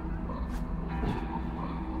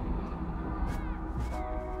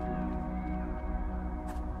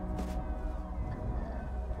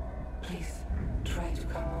 Please, try to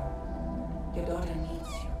come home. Your daughter needs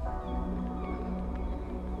you.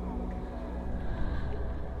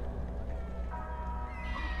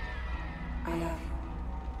 I love you.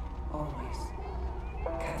 Always.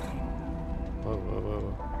 Catherine. Whoa, whoa,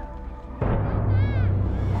 whoa.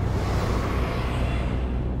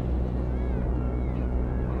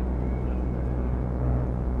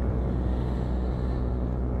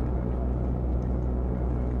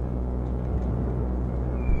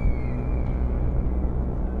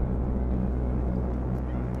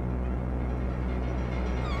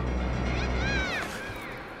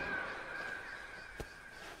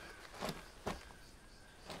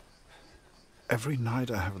 Every night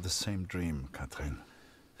I have the same dream, Katrin.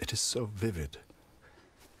 It is so vivid.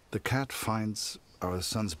 The cat finds our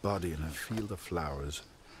son's body in a field of flowers.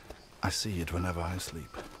 I see it whenever I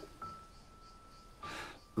sleep.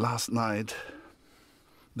 Last night,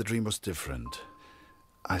 the dream was different.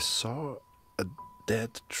 I saw a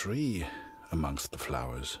dead tree amongst the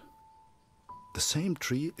flowers. The same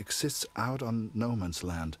tree exists out on no man's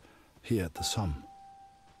land, here at the Somme.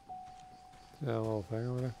 Is that a little thing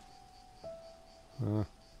over there?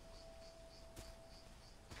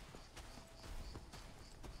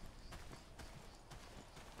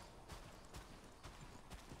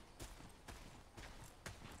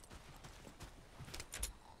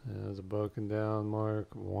 There's a broken down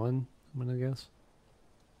Mark 1, I'm gonna guess.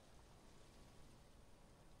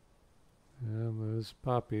 Yeah, those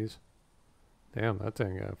poppies. Damn, that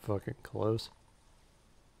thing got fucking close.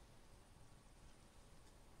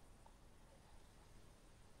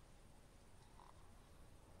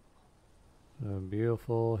 A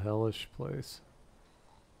beautiful, hellish place.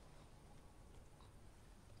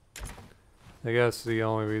 I guess the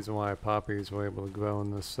only reason why poppies were able to grow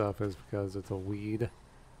in this stuff is because it's a weed.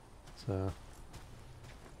 So,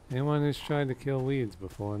 anyone who's tried to kill weeds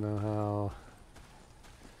before know how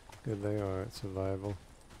good they are at survival.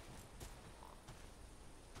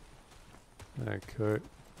 Alright, Kurt.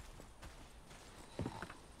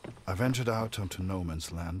 I ventured out onto no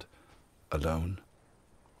man's land, alone.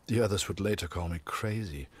 The others would later call me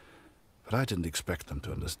crazy, but I didn't expect them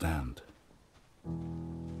to understand.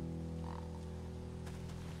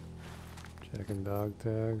 Checking dog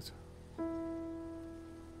tags.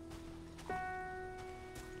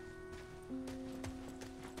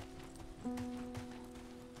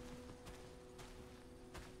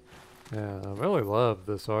 Yeah, I really love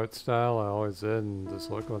this art style. I always did, and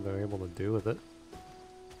just look what they're able to do with it.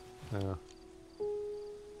 Yeah.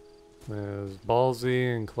 It was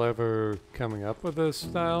ballsy and clever coming up with this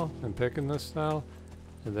style and picking this style,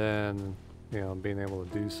 and then, you know, being able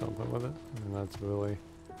to do something with it. And that's really,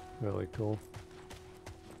 really cool.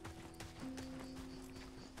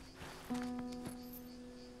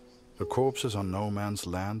 The corpses on no man's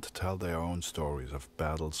land tell their own stories of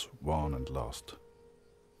battles won and lost.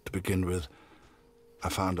 To begin with, I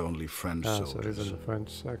found only French soldiers. So he's in the French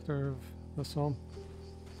sector of the Somme.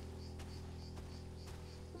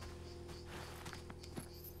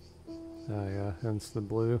 Ah, yeah, hence the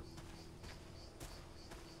blue.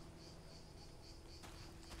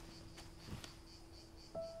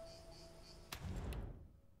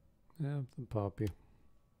 Yeah, the poppy.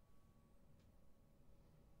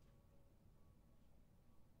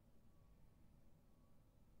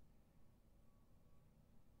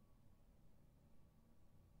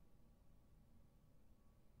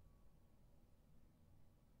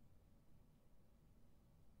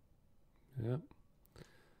 Yep.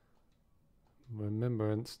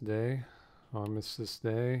 Remembrance Day, Armistice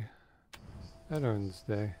Day, Veterans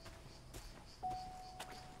Day.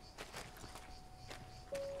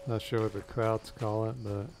 Not sure what the Krauts call it,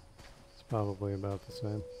 but it's probably about the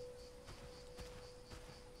same.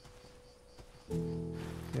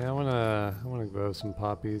 Yeah, I wanna grow some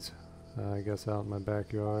poppies. I guess out in my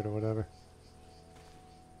backyard or whatever.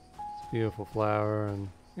 It's a beautiful flower, and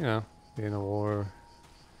you know, being a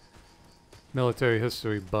military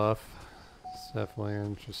history buff, it's definitely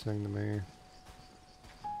interesting to me.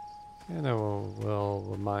 And it will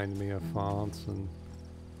remind me of France and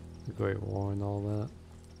the Great War and all that.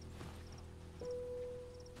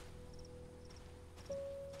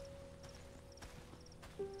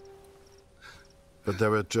 But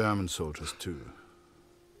there were German soldiers too,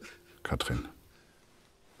 Katrin.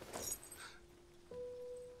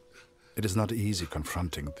 It is not easy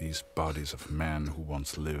confronting these bodies of men who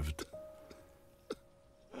once lived.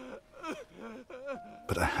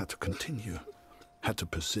 But I had to continue, had to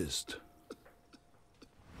persist.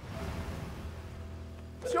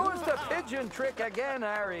 Show us the pigeon trick again,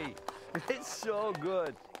 Harry. It's so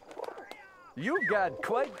good. You got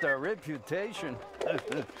quite the reputation.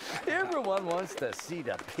 Everyone wants to see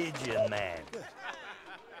the pigeon man.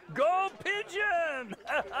 Go pigeon!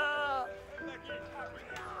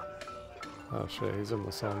 Oh shit, he's in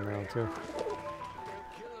the song now too.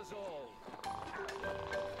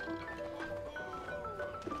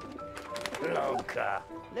 Lonka,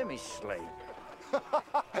 let me sleep.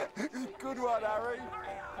 Good one, Harry.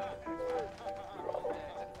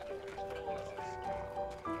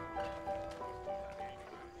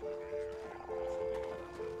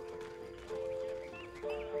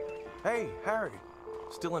 Hey, Harry.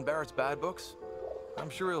 Still in Barrett's bad books? I'm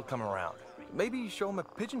sure he'll come around. Maybe show him a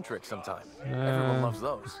pigeon trick sometime. Everyone loves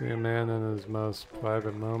those. See a man in his most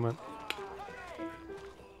private moment.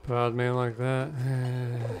 Proud man like that.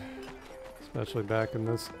 Especially back in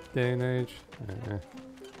this day and age.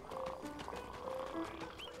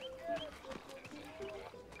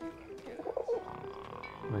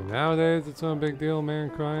 I mean, nowadays it's no big deal, man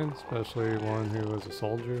crying, especially one who was a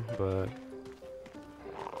soldier, but...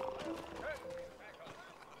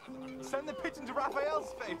 Send the pigeon to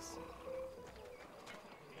Raphael's face.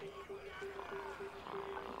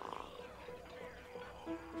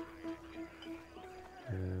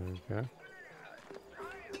 Okay.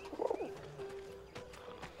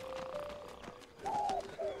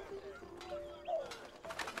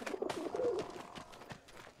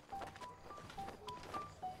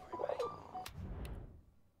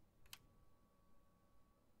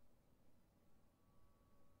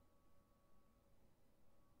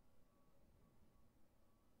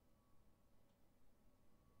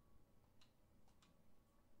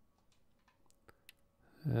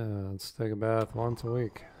 Yeah, let's take a bath once a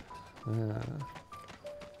week.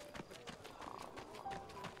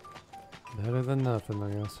 Better than nothing,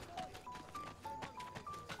 I guess.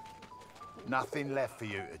 Nothing left for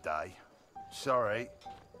you today. Sorry.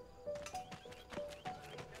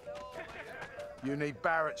 You need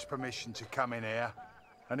Barrett's permission to come in here,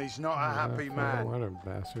 and he's not a happy man. What a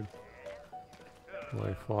bastard.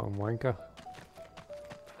 Really fucking wanker.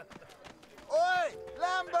 Oi,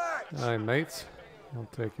 Lambert! Hi, mates. I'll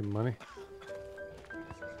take your money.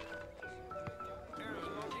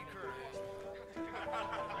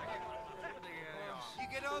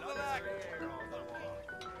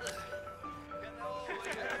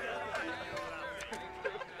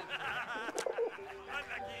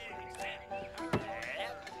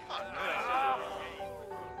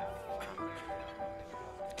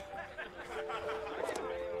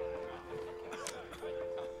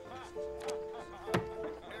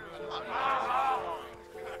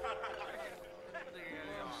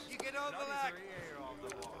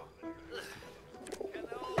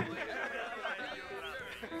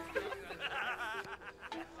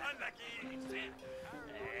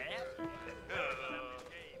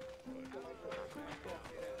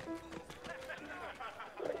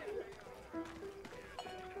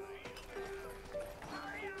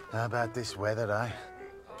 How about this weather, eh?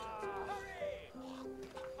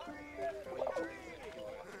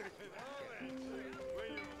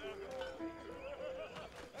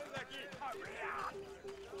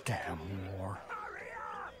 Damn war.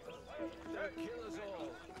 Don't kill us all.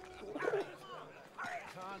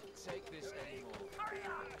 Can't take this anymore.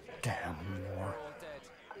 Damn war. We're all dead.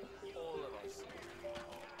 All of us.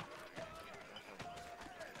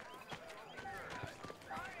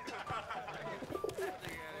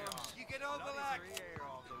 You get overlapped.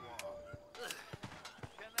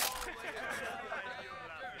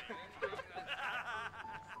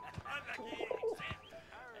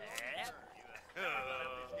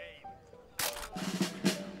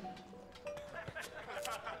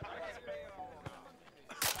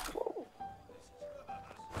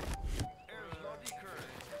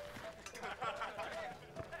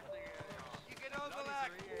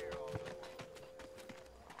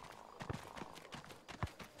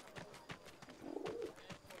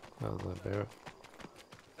 That was that bear.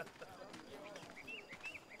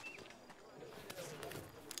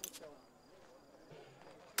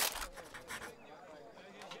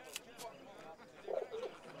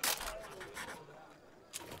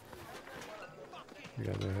 You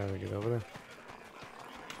gotta know how to get over there.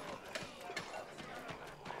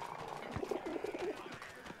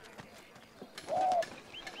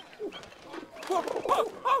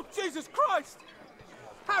 Oh, Jesus Christ!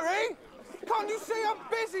 Harry! Can't you see I'm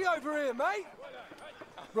busy over here, mate?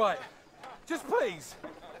 Right, just please.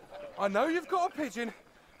 I know you've got a pigeon,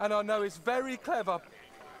 and I know it's very clever,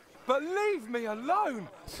 but leave me alone.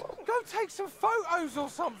 Go take some photos or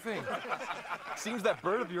something. Seems that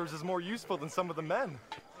bird of yours is more useful than some of the men.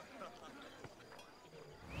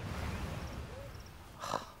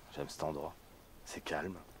 J'aime cet endroit. C'est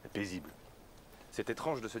calme et paisible. C'est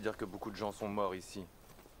étrange de se dire que beaucoup de gens sont morts ici.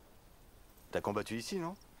 T'as combattu ici,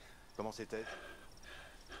 non? Comment c'était?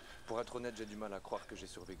 Pour être honnête, j'ai du mal à croire que j'ai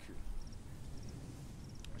survécu.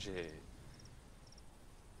 J'ai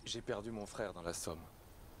perdu mon frère dans la Somme.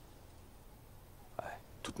 Ouais,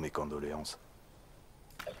 toutes mes condoléances.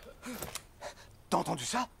 T'as entendu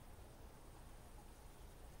ça?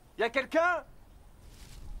 Y a quelqu'un?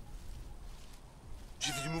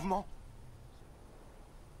 J'ai vu du mouvement.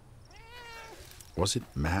 Was it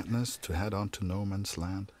madness to head on to no man's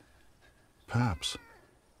land? Perhaps.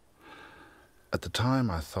 At the time,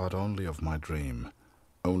 I thought only of my dream,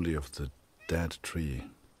 only of the dead tree.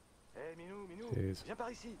 Hey, Minou, Minou, Jeez. viens par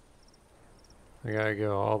ici. I gotta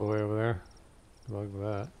go all the way over there. Look at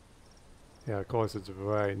that. Yeah, of course it's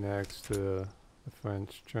right next to the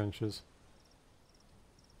French trenches.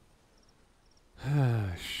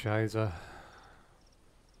 Scheiße.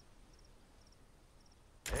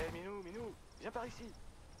 Hey, Minou, Minou, viens par ici.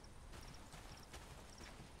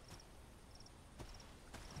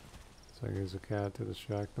 So I use a cat to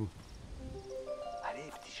distract them.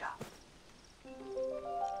 Allez, petit chat.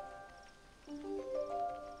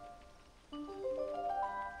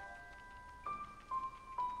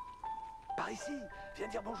 Par ici, viens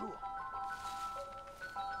dire bonjour.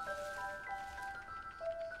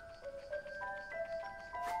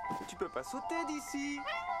 Tu peux pas sauter d'ici.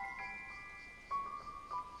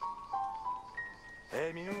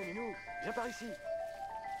 Hey, Minou, Minou, viens par ici.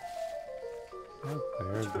 Oh,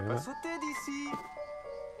 there, Tu peux damn pas it. sauter d'ici.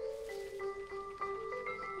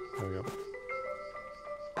 There we go.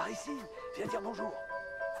 Par ici, viens dire bonjour.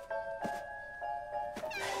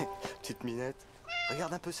 Petite minette,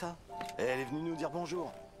 regarde un peu ça. Elle est venue nous dire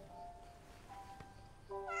bonjour.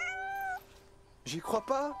 J'y crois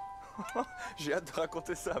pas. J'ai hâte de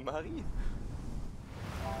raconter ça à Marie.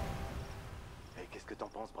 Et qu'est-ce que t'en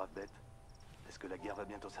penses, brave bête? Est-ce que la guerre va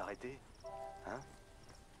bientôt s'arrêter? Hein?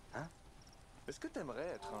 Hein? Est-ce que t'aimerais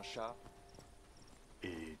être un chat?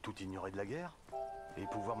 Et tout ignorer de la guerre? Et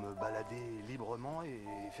pouvoir me balader librement et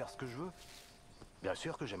faire ce que je veux? Bien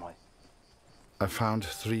sûr que j'aimerais. I found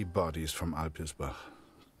 3 bodies from Alpirsbach,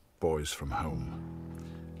 boys from home.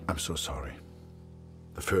 I'm so sorry.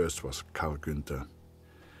 The first was Karl Günther.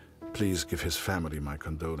 Please give his family my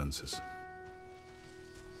condolences.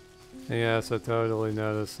 Yes, I totally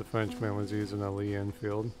noticed the Frenchman was using a Lee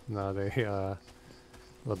Enfield, not a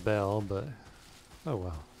LaBelle, but oh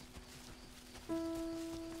well.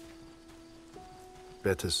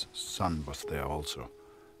 Bette's son was there also.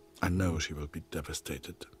 I know she will be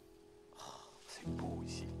devastated. C'est beau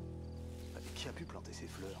ici. Qui a pu planter ces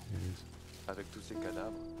fleurs? Avec tous ces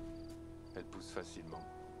cadavres, elles poussent facilement.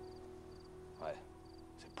 Ouais,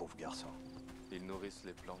 ces pauvres garçons. Ils nourrissent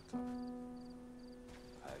les plantes.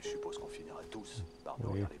 Ouais, je suppose qu'on finirait tous par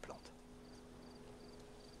nourrir les plantes.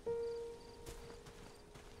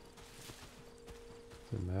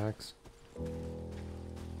 Max.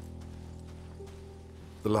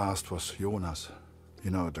 The last was Jonas,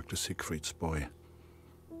 you know, Dr. Siegfried's boy.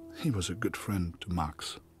 He was a good friend to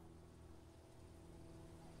Max.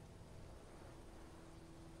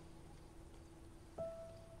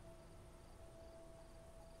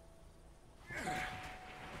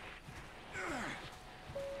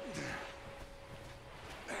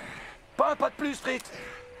 Pas un pas de plus, Fritz!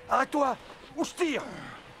 Arrête-toi! Ou je tire!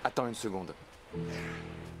 Attends une seconde.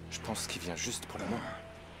 Je pense qu'il vient juste pour le moment.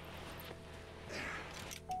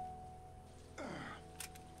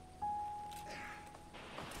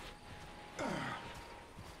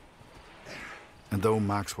 And though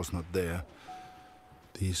Max was not there,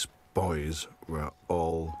 these boys were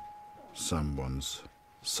all someone's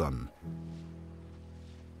son.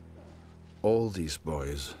 All these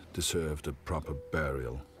boys deserved a proper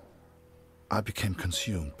burial. I became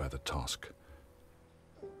consumed by the task.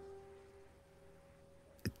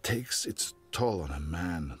 It takes its toll on a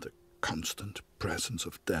man, the constant presence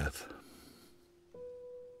of death.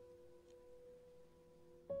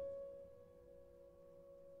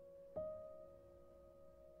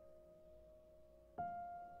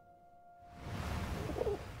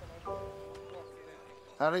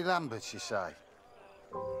 Harry Lambert, you say?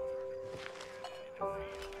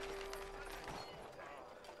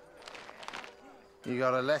 You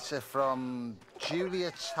got a letter from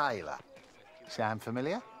Julia Taylor. Sound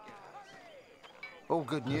familiar? All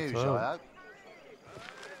good news, I hope.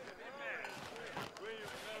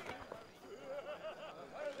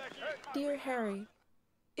 Dear Harry,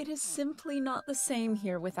 it is simply not the same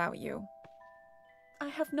here without you. I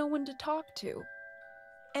have no one to talk to.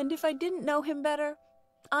 And if I didn't know him better,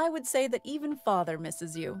 I would say that even Father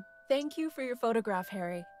misses you. Thank you for your photograph,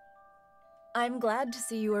 Harry. I'm glad to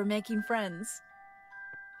see you are making friends.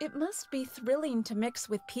 It must be thrilling to mix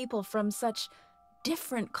with people from such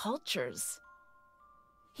different cultures.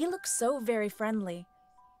 He looks so very friendly.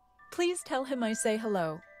 Please tell him I say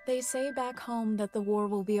hello. They say back home that the war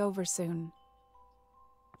will be over soon.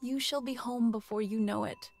 You shall be home before you know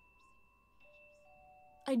it.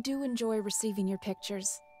 I do enjoy receiving your pictures.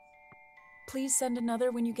 Please send another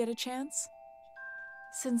when you get a chance.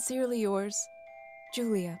 Sincerely yours,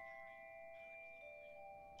 Julia.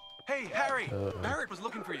 Hey, Harry! Barrett was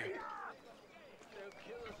looking for you.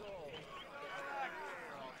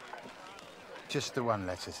 Just the one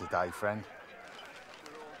letter today, friend.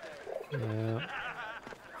 Yeah.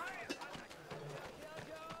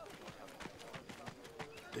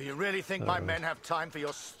 Do you really think my men have time for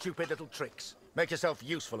your stupid little tricks? Make yourself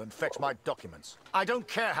useful and fetch my documents. I don't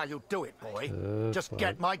care how you do it, boy. Just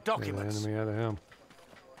get my documents. Get the enemy out of him.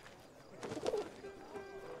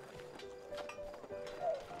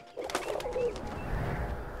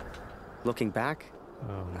 Looking back,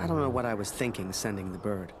 I don't know what I was thinking sending the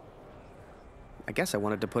bird. I guess I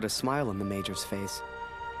wanted to put a smile on the Major's face,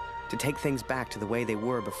 to take things back to the way they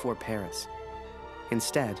were before Paris.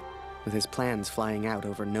 Instead, with his plans flying out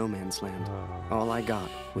over no man's land, all I got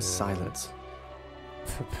was silence.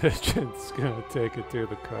 The pigeon's gonna take it to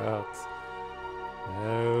the crowds.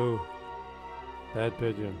 No. Bad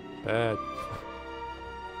pigeon. Bad.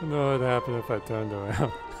 I know what would happen if I turned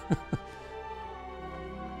around.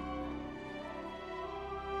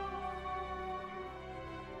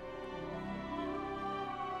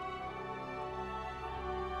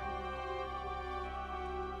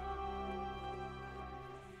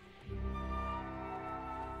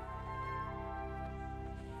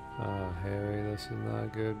 Oh, Harry, this is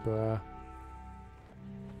not good, bruh.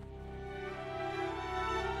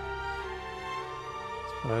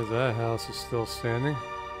 Surprised that house is still standing.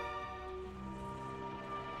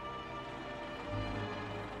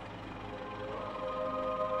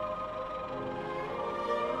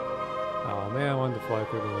 Oh man, I wanted to fly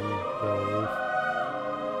through the roof.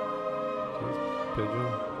 Jeez, pigeon.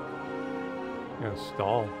 I'm gonna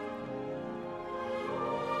stall.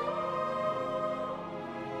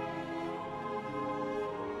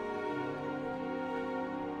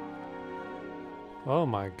 Oh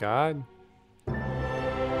my god.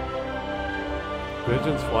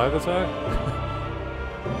 Pigeons fly this high?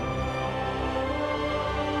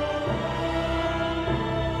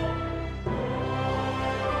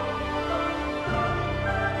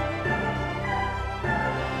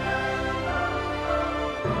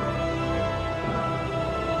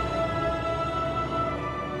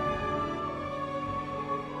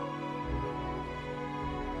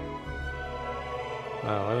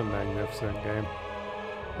 Wow, what a magnificent game.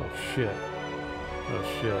 Oh shit. Oh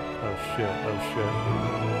shit. Oh shit. Oh shit.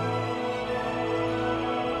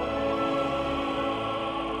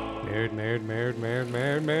 Married.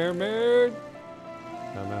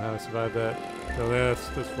 I don't know how to survive that. Go this,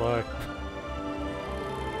 just fly.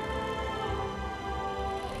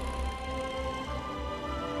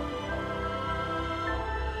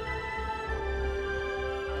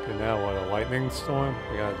 Okay, now what, a lightning storm?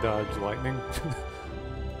 We gotta dodge lightning.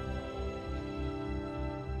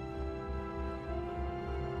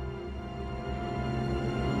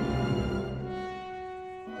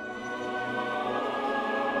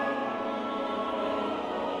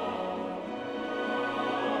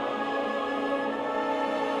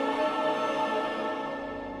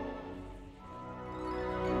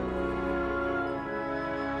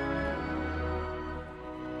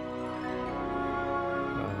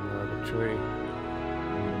 Tree.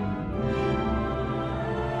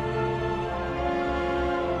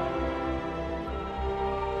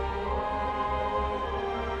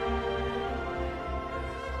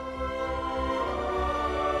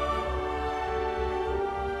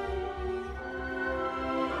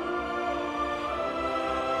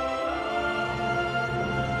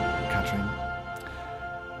 Catherine,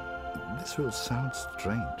 this will sound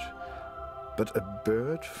strange, but a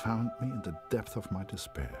bird found me in the depth of my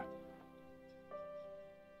despair.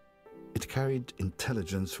 It carried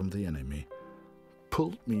intelligence from the enemy,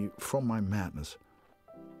 pulled me from my madness.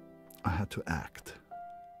 I had to act.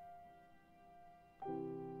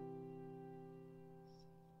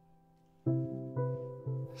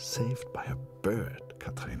 Saved by a bird,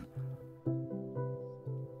 Catherine.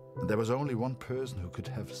 There was only one person who could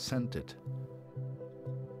have sent it.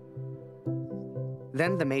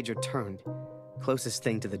 Then the Major turned, closest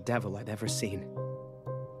thing to the devil I'd ever seen.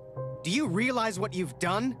 Do you realize what you've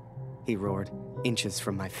done? He roared, inches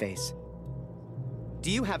from my face. Do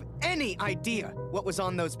you have any idea what was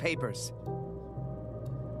on those papers?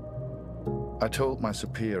 I told my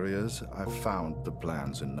superiors I found the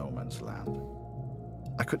plans in no man's land.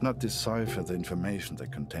 I could not decipher the information they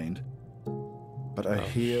contained, but I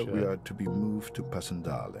hear we are to be moved to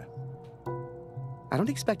Passendale. I don't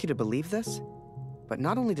expect you to believe this, but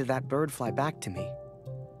not only did that bird fly back to me,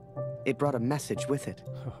 it brought a message with it.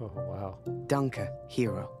 Oh, wow. Danke,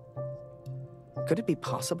 hero. Could it be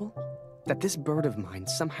possible that this bird of mine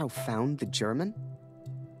somehow found the German?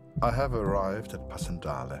 I have arrived at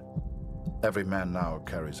Passendale. Every man now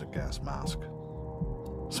carries a gas mask.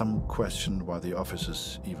 Some question why the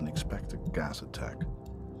officers even expect a gas attack.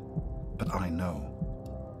 But I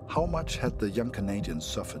know. How much had the young Canadian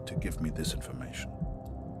suffered to give me this information?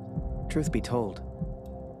 Truth be told,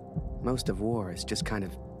 most of war is just kind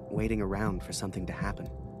of waiting around for something to happen.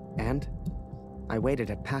 And I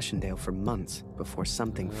waited at Passchendaele for months before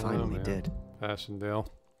something finally did. Passchendaele.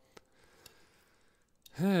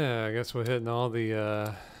 Yeah, I guess we're hitting all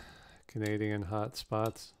the Canadian hot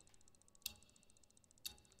spots.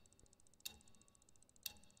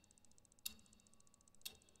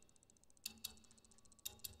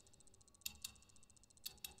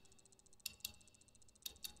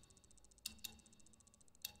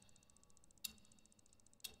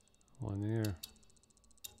 One here.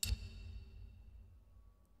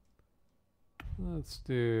 Let's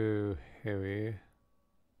do Harry.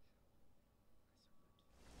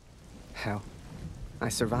 Hell, I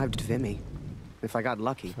survived Vimy. If I got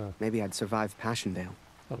lucky, maybe I'd survive Passchendaele.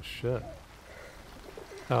 Oh shit.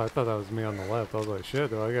 Oh, I thought that was me on the left. I was like, shit,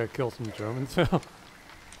 do I gotta kill some Germans now?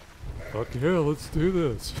 Fuck yeah, let's do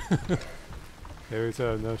this. Harry's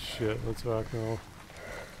had enough shit. Let's rock and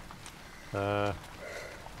roll.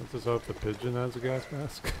 Let's just hope the pigeon has a gas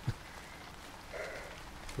mask.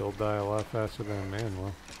 He'll die a lot faster than a man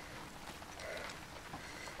will.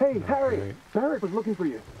 Hey, Harry! Barrett was looking for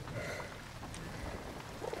you.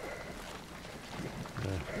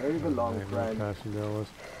 Yeah. Where you belong, friend. Passchendaele was.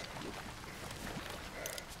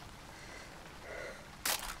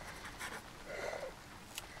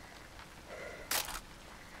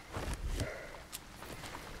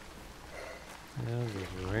 Yeah,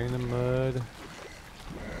 there's rain and mud,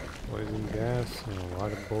 poison gas, and a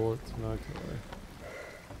lot of bullets and artillery.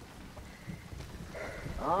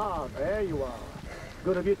 Ah, there you are.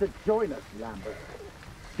 Good of you to join us, Lambert.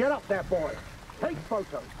 Get up there, boy. Take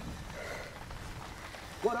photos.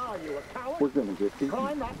 What are you, a coward? We're gonna get you.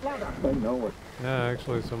 Climb that ladder. I know it. Yeah,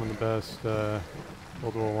 actually some of the best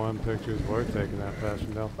World War I pictures were taken at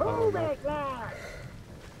Passchendaele. Move it, lad!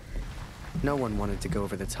 No one wanted to go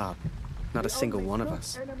over the top. Not a single one of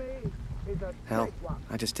us. Hell,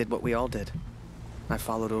 I just did what we all did. I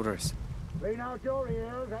followed orders. Clean out your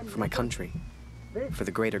ears and for my country. For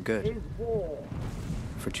the greater good.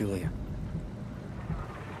 For Julia.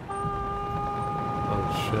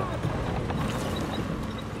 Oh shit.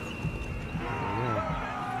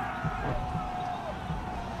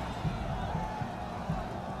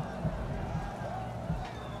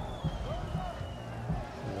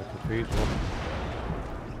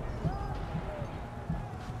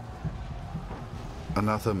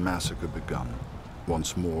 Another massacre begun.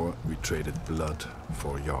 Once more, we traded blood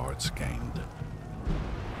for yards gained.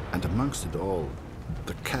 And amongst it all,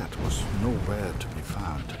 the cat was nowhere to be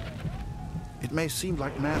found. It may seem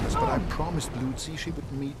like madness, but I promised Lucy she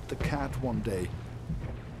would meet the cat one day.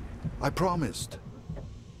 I promised.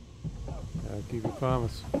 I'll keep your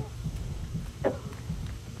promise.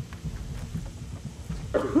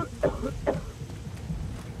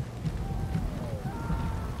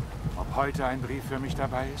 Ob heute ein Brief für mich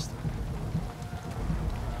dabei ist?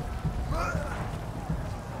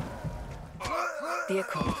 Dear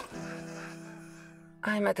Colt,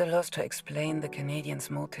 I'm at a loss to explain the Canadian's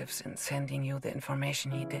motives in sending you the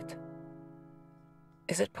information he did.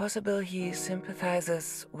 Is it possible he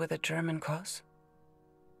sympathizes with the German cause?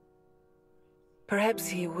 Perhaps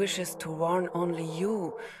he wishes to warn only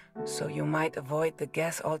you, so you might avoid the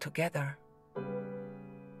gas altogether.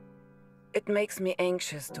 It makes me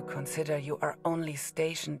anxious to consider you are only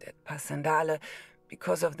stationed at Passendale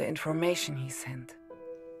because of the information he sent.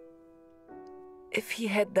 If he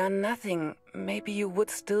had done nothing, maybe you would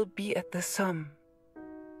still be at the Somme.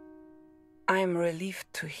 I'm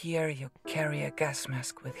relieved to hear you carry a gas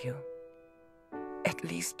mask with you. At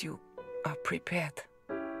least you are prepared.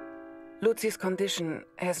 Lucy's condition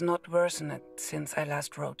has not worsened since I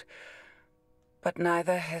last wrote, but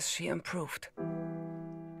neither has she improved.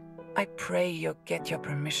 I pray you'll get your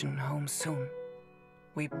permission home soon.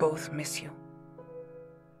 We both miss you.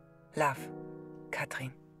 Love,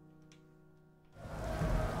 Katrin.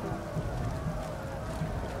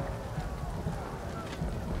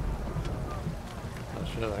 Oh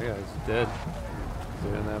shit, that guy's dead. He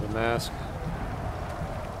didn't have a mask.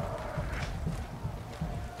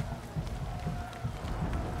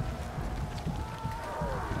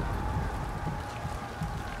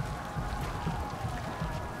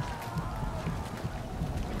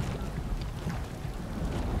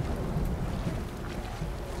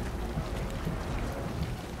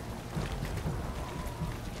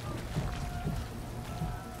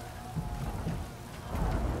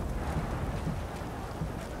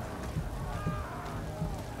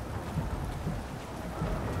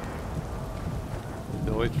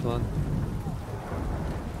 Deutschland.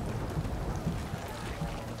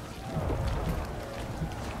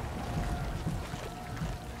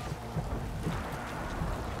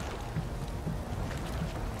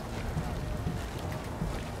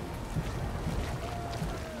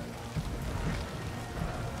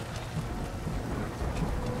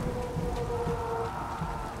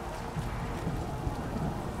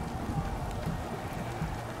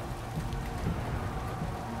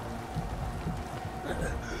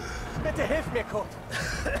 Bitte hilf mir, Kurt.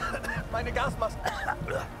 Meine Gasmaske. I'll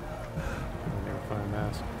never find a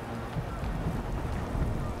mask.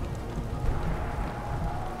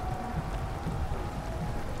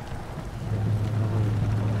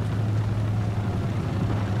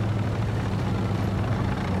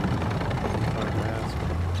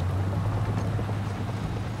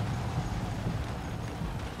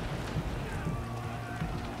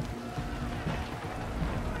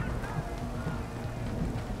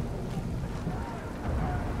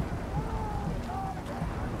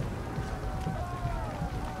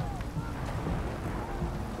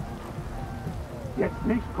 Jetzt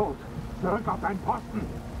nicht, Kurt. Zurück auf deinen Posten.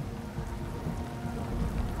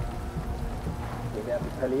 Wir werden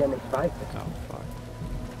verlieren, ich weiß es. Oh, fuck.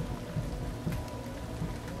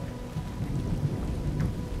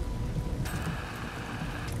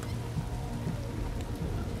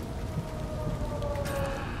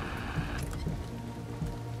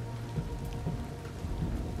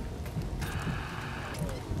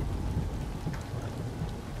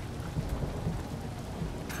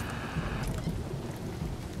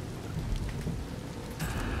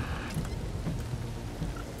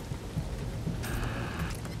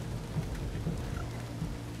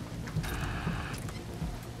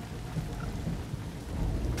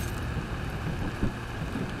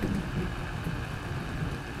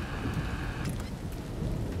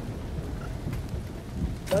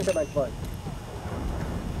 Danke, mein Freund.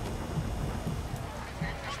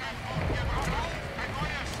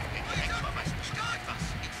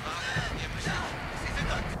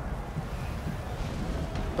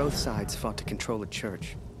 Both sides fought to control a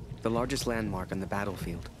church, the largest landmark on the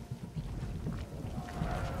battlefield.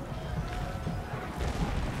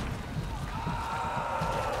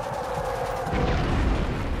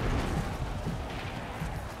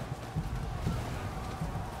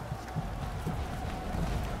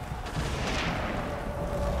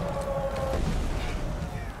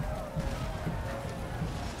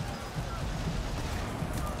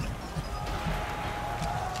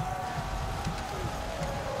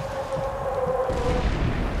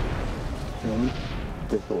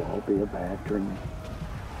 This'll all be a bad dream.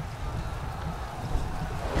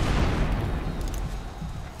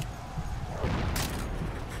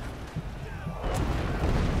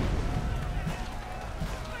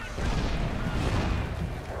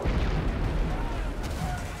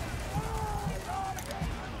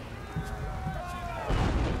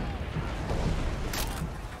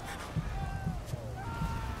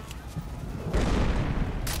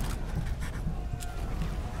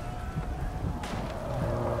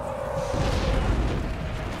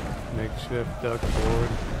 Makeshift duck board.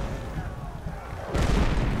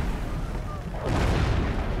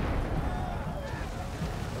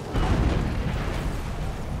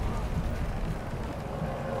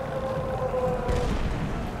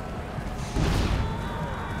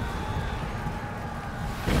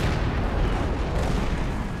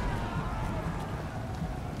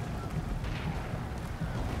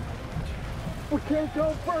 We can't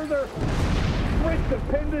go further! Fritz have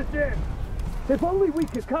pinned us in! If only we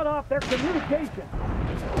could cut off their communication!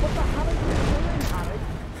 What the hell are you doing, Harry?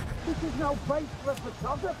 This is no place for a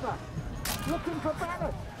photographer! Looking for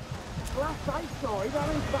Barrett! Last I saw, he ran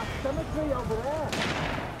into that cemetery over there!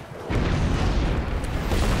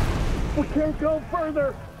 We can't go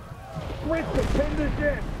further! Fritz have pinned us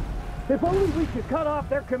in! If only we could cut off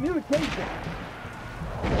their communication!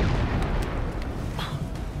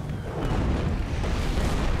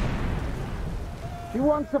 She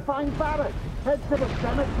wants to find Barrett. Head to the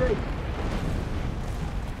cemetery.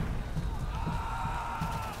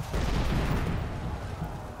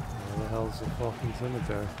 Where the hell's the fucking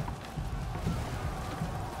cemetery?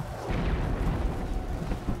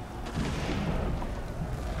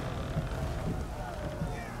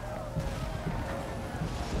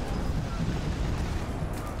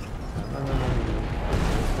 No.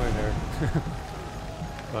 It's my hair.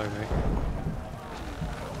 Bye, mate.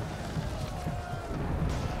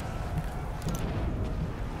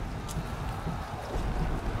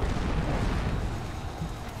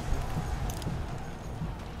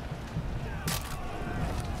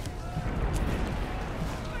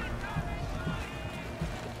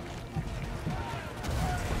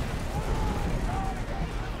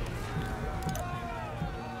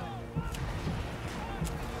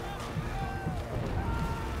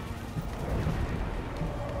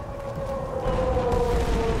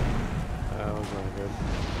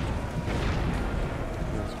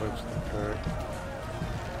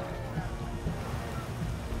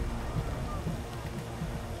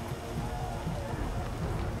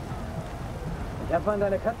 Ich hab vorhin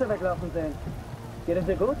deine Katze weglaufen sehen. Geht es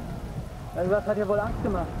dir gut? Irgendwas hat ihr wohl Angst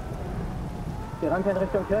gemacht. Sie rannte in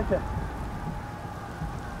Richtung Kirche.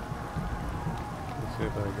 Let's see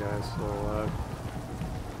if that guy's still alive.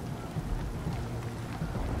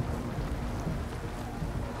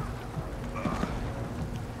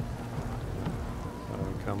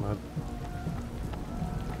 Sorry, come up.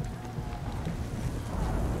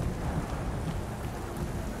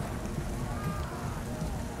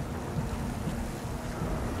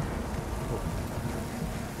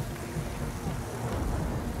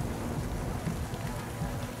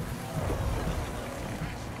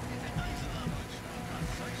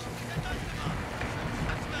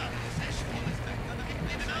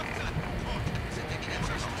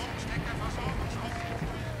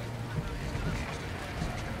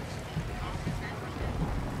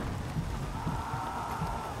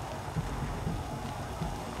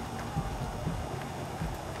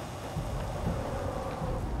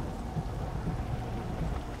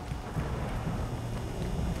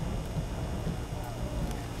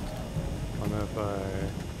 If I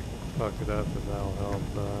fuck it up, then that'll help.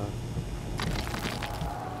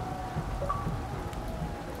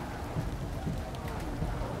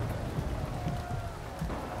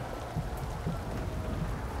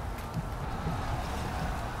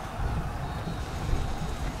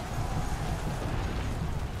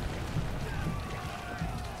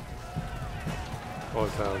 Of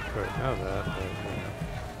course, I would quite know that, but yeah.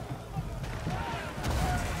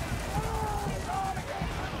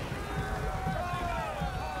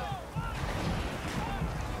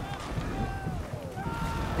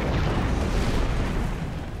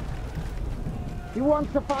 He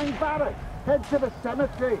wants to find Barrett. Head to the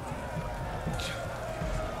cemetery.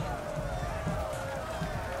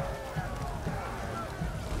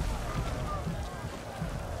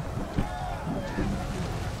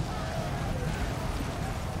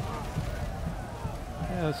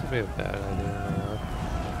 Yeah, this would be a bad idea.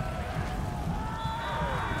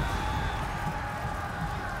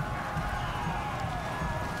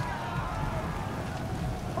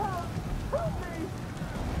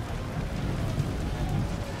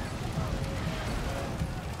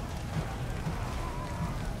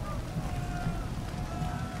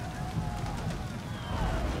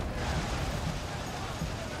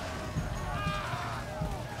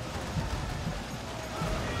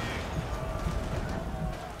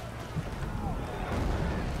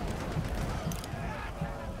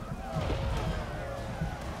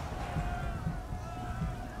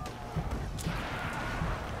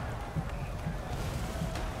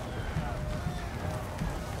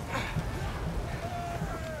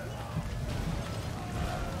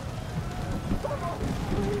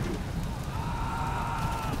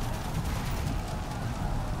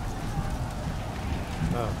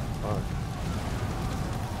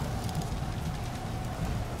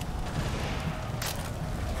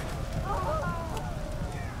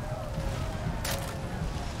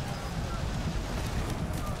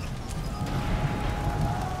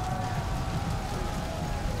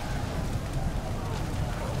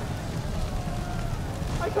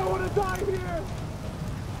 I don't want to die here!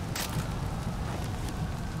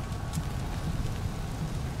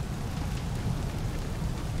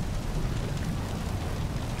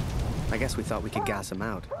 I guess we thought we could gas him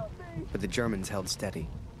out, but the Germans held steady.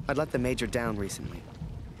 I'd let the Major down recently.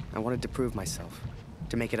 I wanted to prove myself,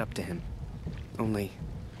 to make it up to him. Only,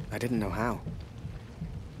 I didn't know how.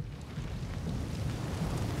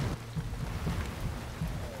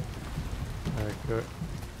 Good.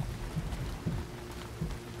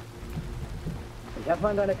 Ich hab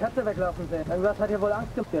mal deine Katze weglaufen sehen. Irgendwas hat ihr wohl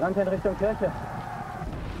Angst gemacht. Sie rannte in Richtung Kirche.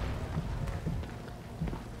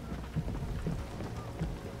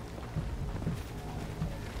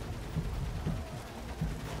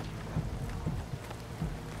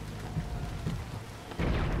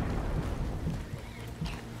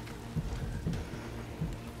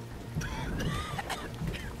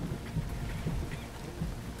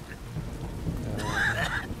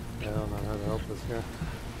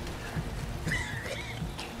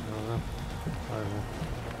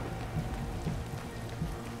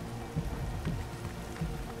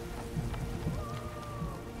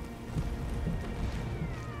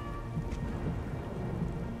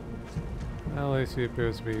 At least he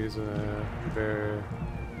appears to be using a Bear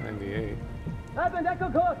 98. Halt in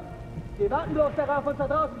Deckung kurz! Sie warten bloß darauf, uns da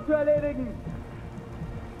draußen zu erledigen!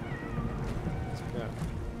 Yeah.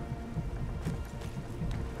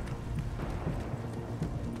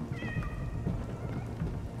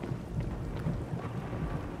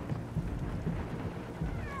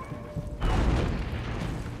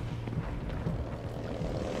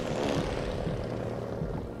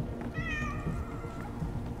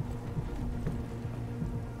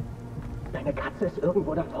 Deine Katze ist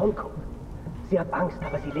irgendwo da vorn, Kuh. Sie hat Angst,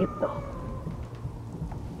 aber sie lebt noch.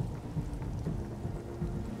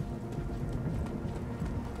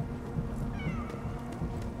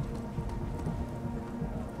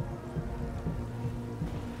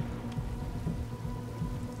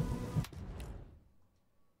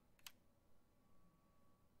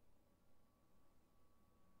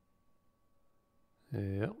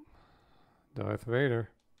 Yep. Darth Vader.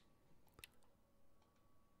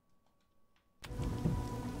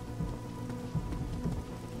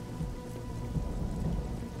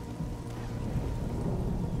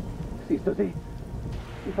 Siehst du sie?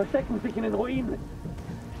 Sie verstecken sich in den Ruinen.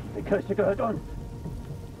 Die Kirche gehört uns.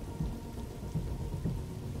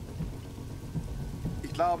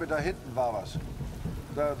 Ich glaube, da hinten war was.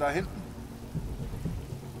 Da hinten.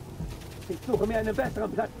 Ich suche mir einen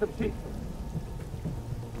besseren Platz zum Schießen.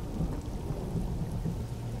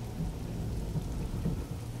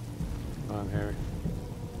 Come on, Harry.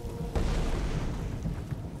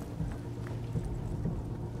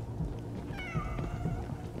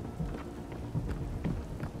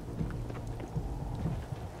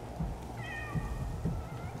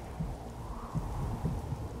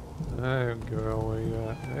 There, girl, where you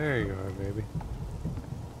at? There you are, baby.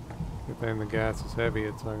 Good thing the gas is heavy,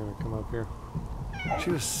 it's not gonna come up here. She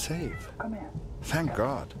was safe. Come here. Thank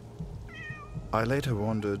God. I later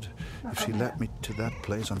wondered if she led me to that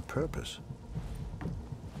place on purpose.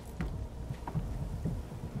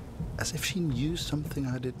 As if she knew something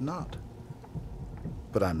I did not.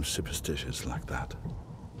 But I'm superstitious like that.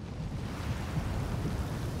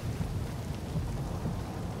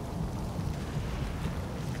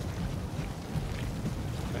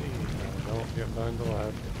 Don't get burned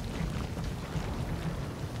alive.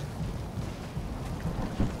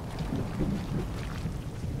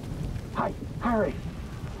 Hey, Harry!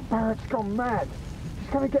 Barrett's gone mad. He's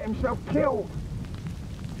gonna get himself killed.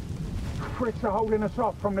 Fritz are holding us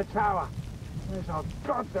off from the tower. There's our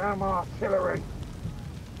goddamn artillery.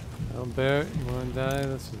 Well, Barrett, you wanna die?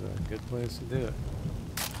 This is a good place to do it.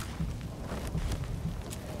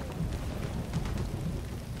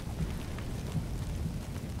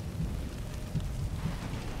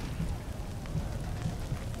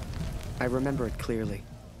 I remember it clearly.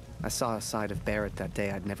 I saw a side of Barrett that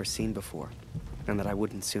day I'd never seen before, and that I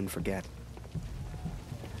wouldn't soon forget.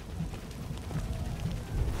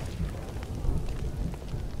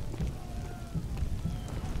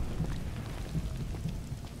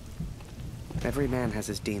 Every man has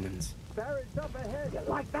his demons. Barrett's up ahead. You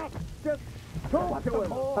like that? Just talk to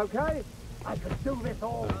him, okay? I could do this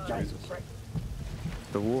all day.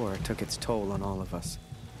 The war took its toll on all of us,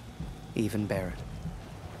 even Barrett.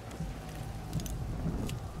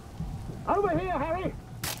 Over here, Harry!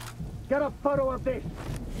 Get a photo of this.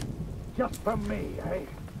 Just for me, eh?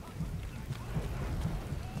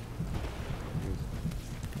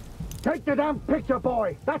 Take the damn picture,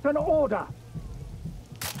 boy! That's an order!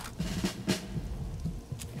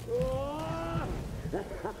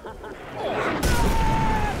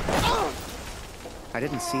 I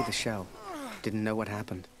didn't see the shell, didn't know what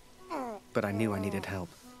happened, but I knew I needed help.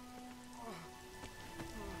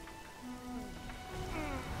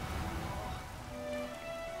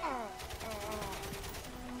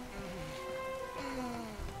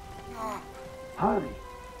 Harry,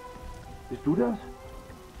 bist du das?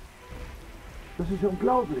 Das ist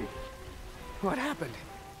unglaublich. What happened?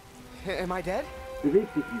 Am I dead?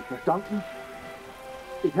 Beweg dich nicht, verstanden?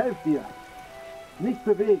 Ich helfe dir. Nicht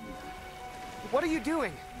bewegen. What are you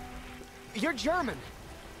doing? You're German.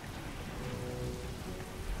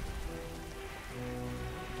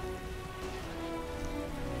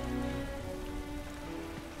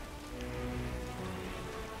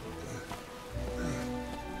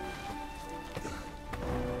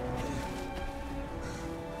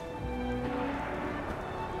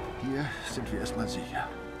 Hier sind wir erstmal sicher.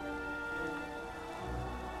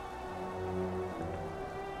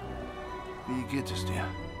 Wie geht es dir?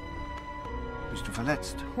 Bist du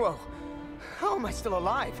verletzt? Whoa. How am I still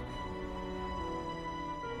alive?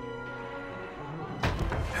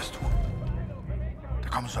 Hörst du? Da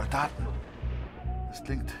kommen Soldaten. Das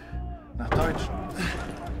klingt nach Deutschen.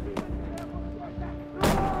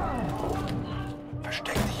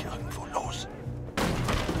 Versteck dich irgendwo, los.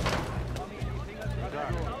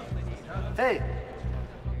 Hey!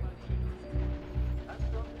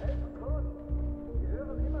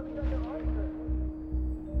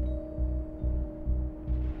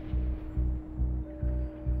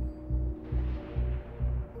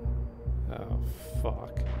 Oh,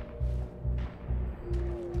 fuck.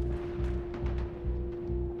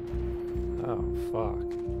 Oh, fuck.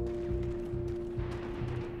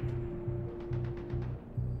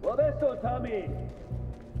 Wo bist du, Tommy?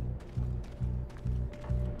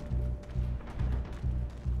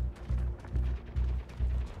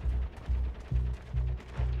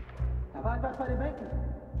 Da war etwas bei den Bänken.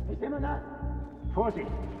 Nicht immer nach. Vorsicht!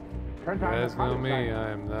 Könnte You eine guys know Falle me, sein.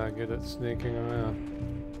 I am not good at sneaking around.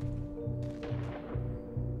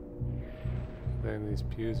 Then these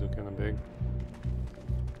pews are kind of big.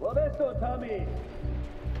 Wo bist du, Tommy?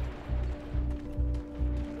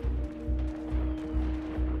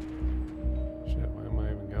 Shit, where am I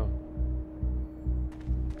even going?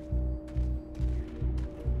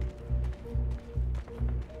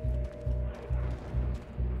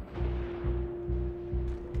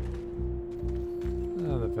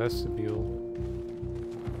 Ah, the vestibule.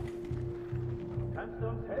 Kannst du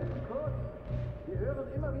uns helfen, Kurt? Wir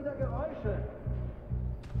hören immer wieder Geräusche.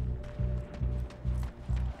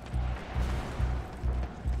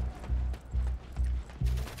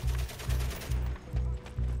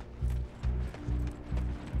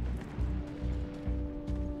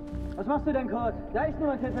 Was machst du denn, Kurt? Da ist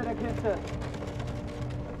niemand hinter der Kiste.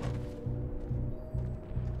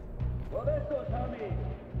 Wo bist du, Tommy?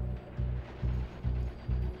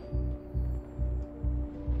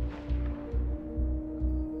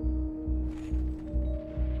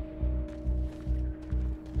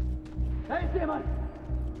 Da ist jemand!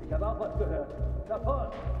 Ich habe auch was gehört.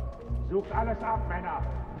 Sofort! Sucht alles ab, Männer!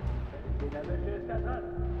 Wenn ich den erwische, ist das an.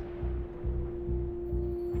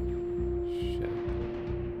 Shit.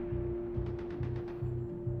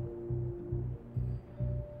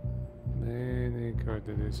 They need Kurt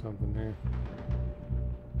to do something here.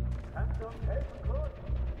 Kannst du uns helfen, Kurt?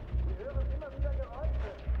 Wir hören immer wieder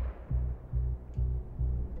Geräusche.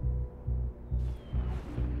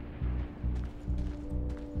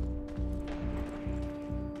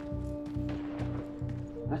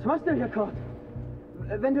 Was machst du hier, Kurt?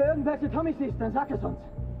 Wenn du irgendwelche Tommys siehst, dann sag es uns.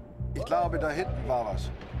 Ich glaube, da hinten war was.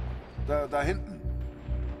 Da hinten.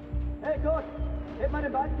 Hey, Kurt! Heb mal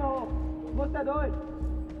den Balken hoch! Ich muss da durch!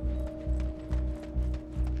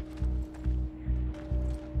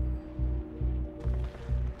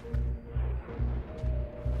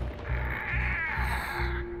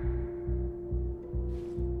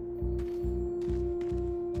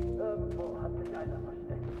 Irgendwo hat sich einer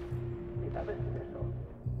versteckt. Die erwischen wir schon.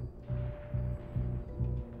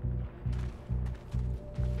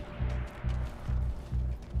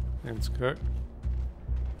 Thanks, Kurt.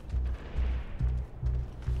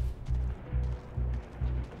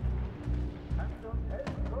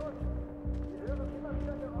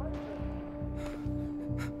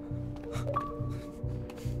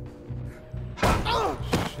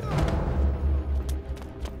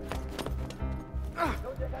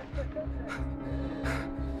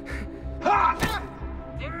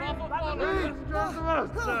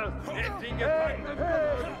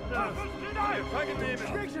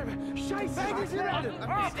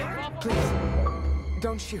 Please,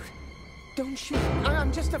 don't shoot. Don't shoot.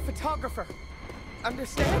 I'm just a photographer.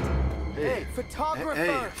 Understand? Hey, photographer.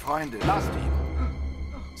 Hey, Freunde, lasst ihn.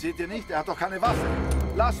 Seht ihr nicht? Er hat doch keine Waffe.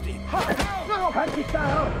 Lasst ihn.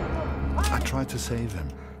 I tried to save him.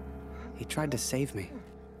 He tried to save me.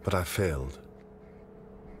 But I failed.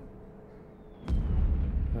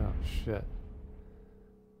 Oh, shit.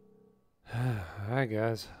 Alright,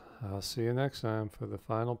 guys. I'll see you next time for the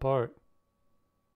final part.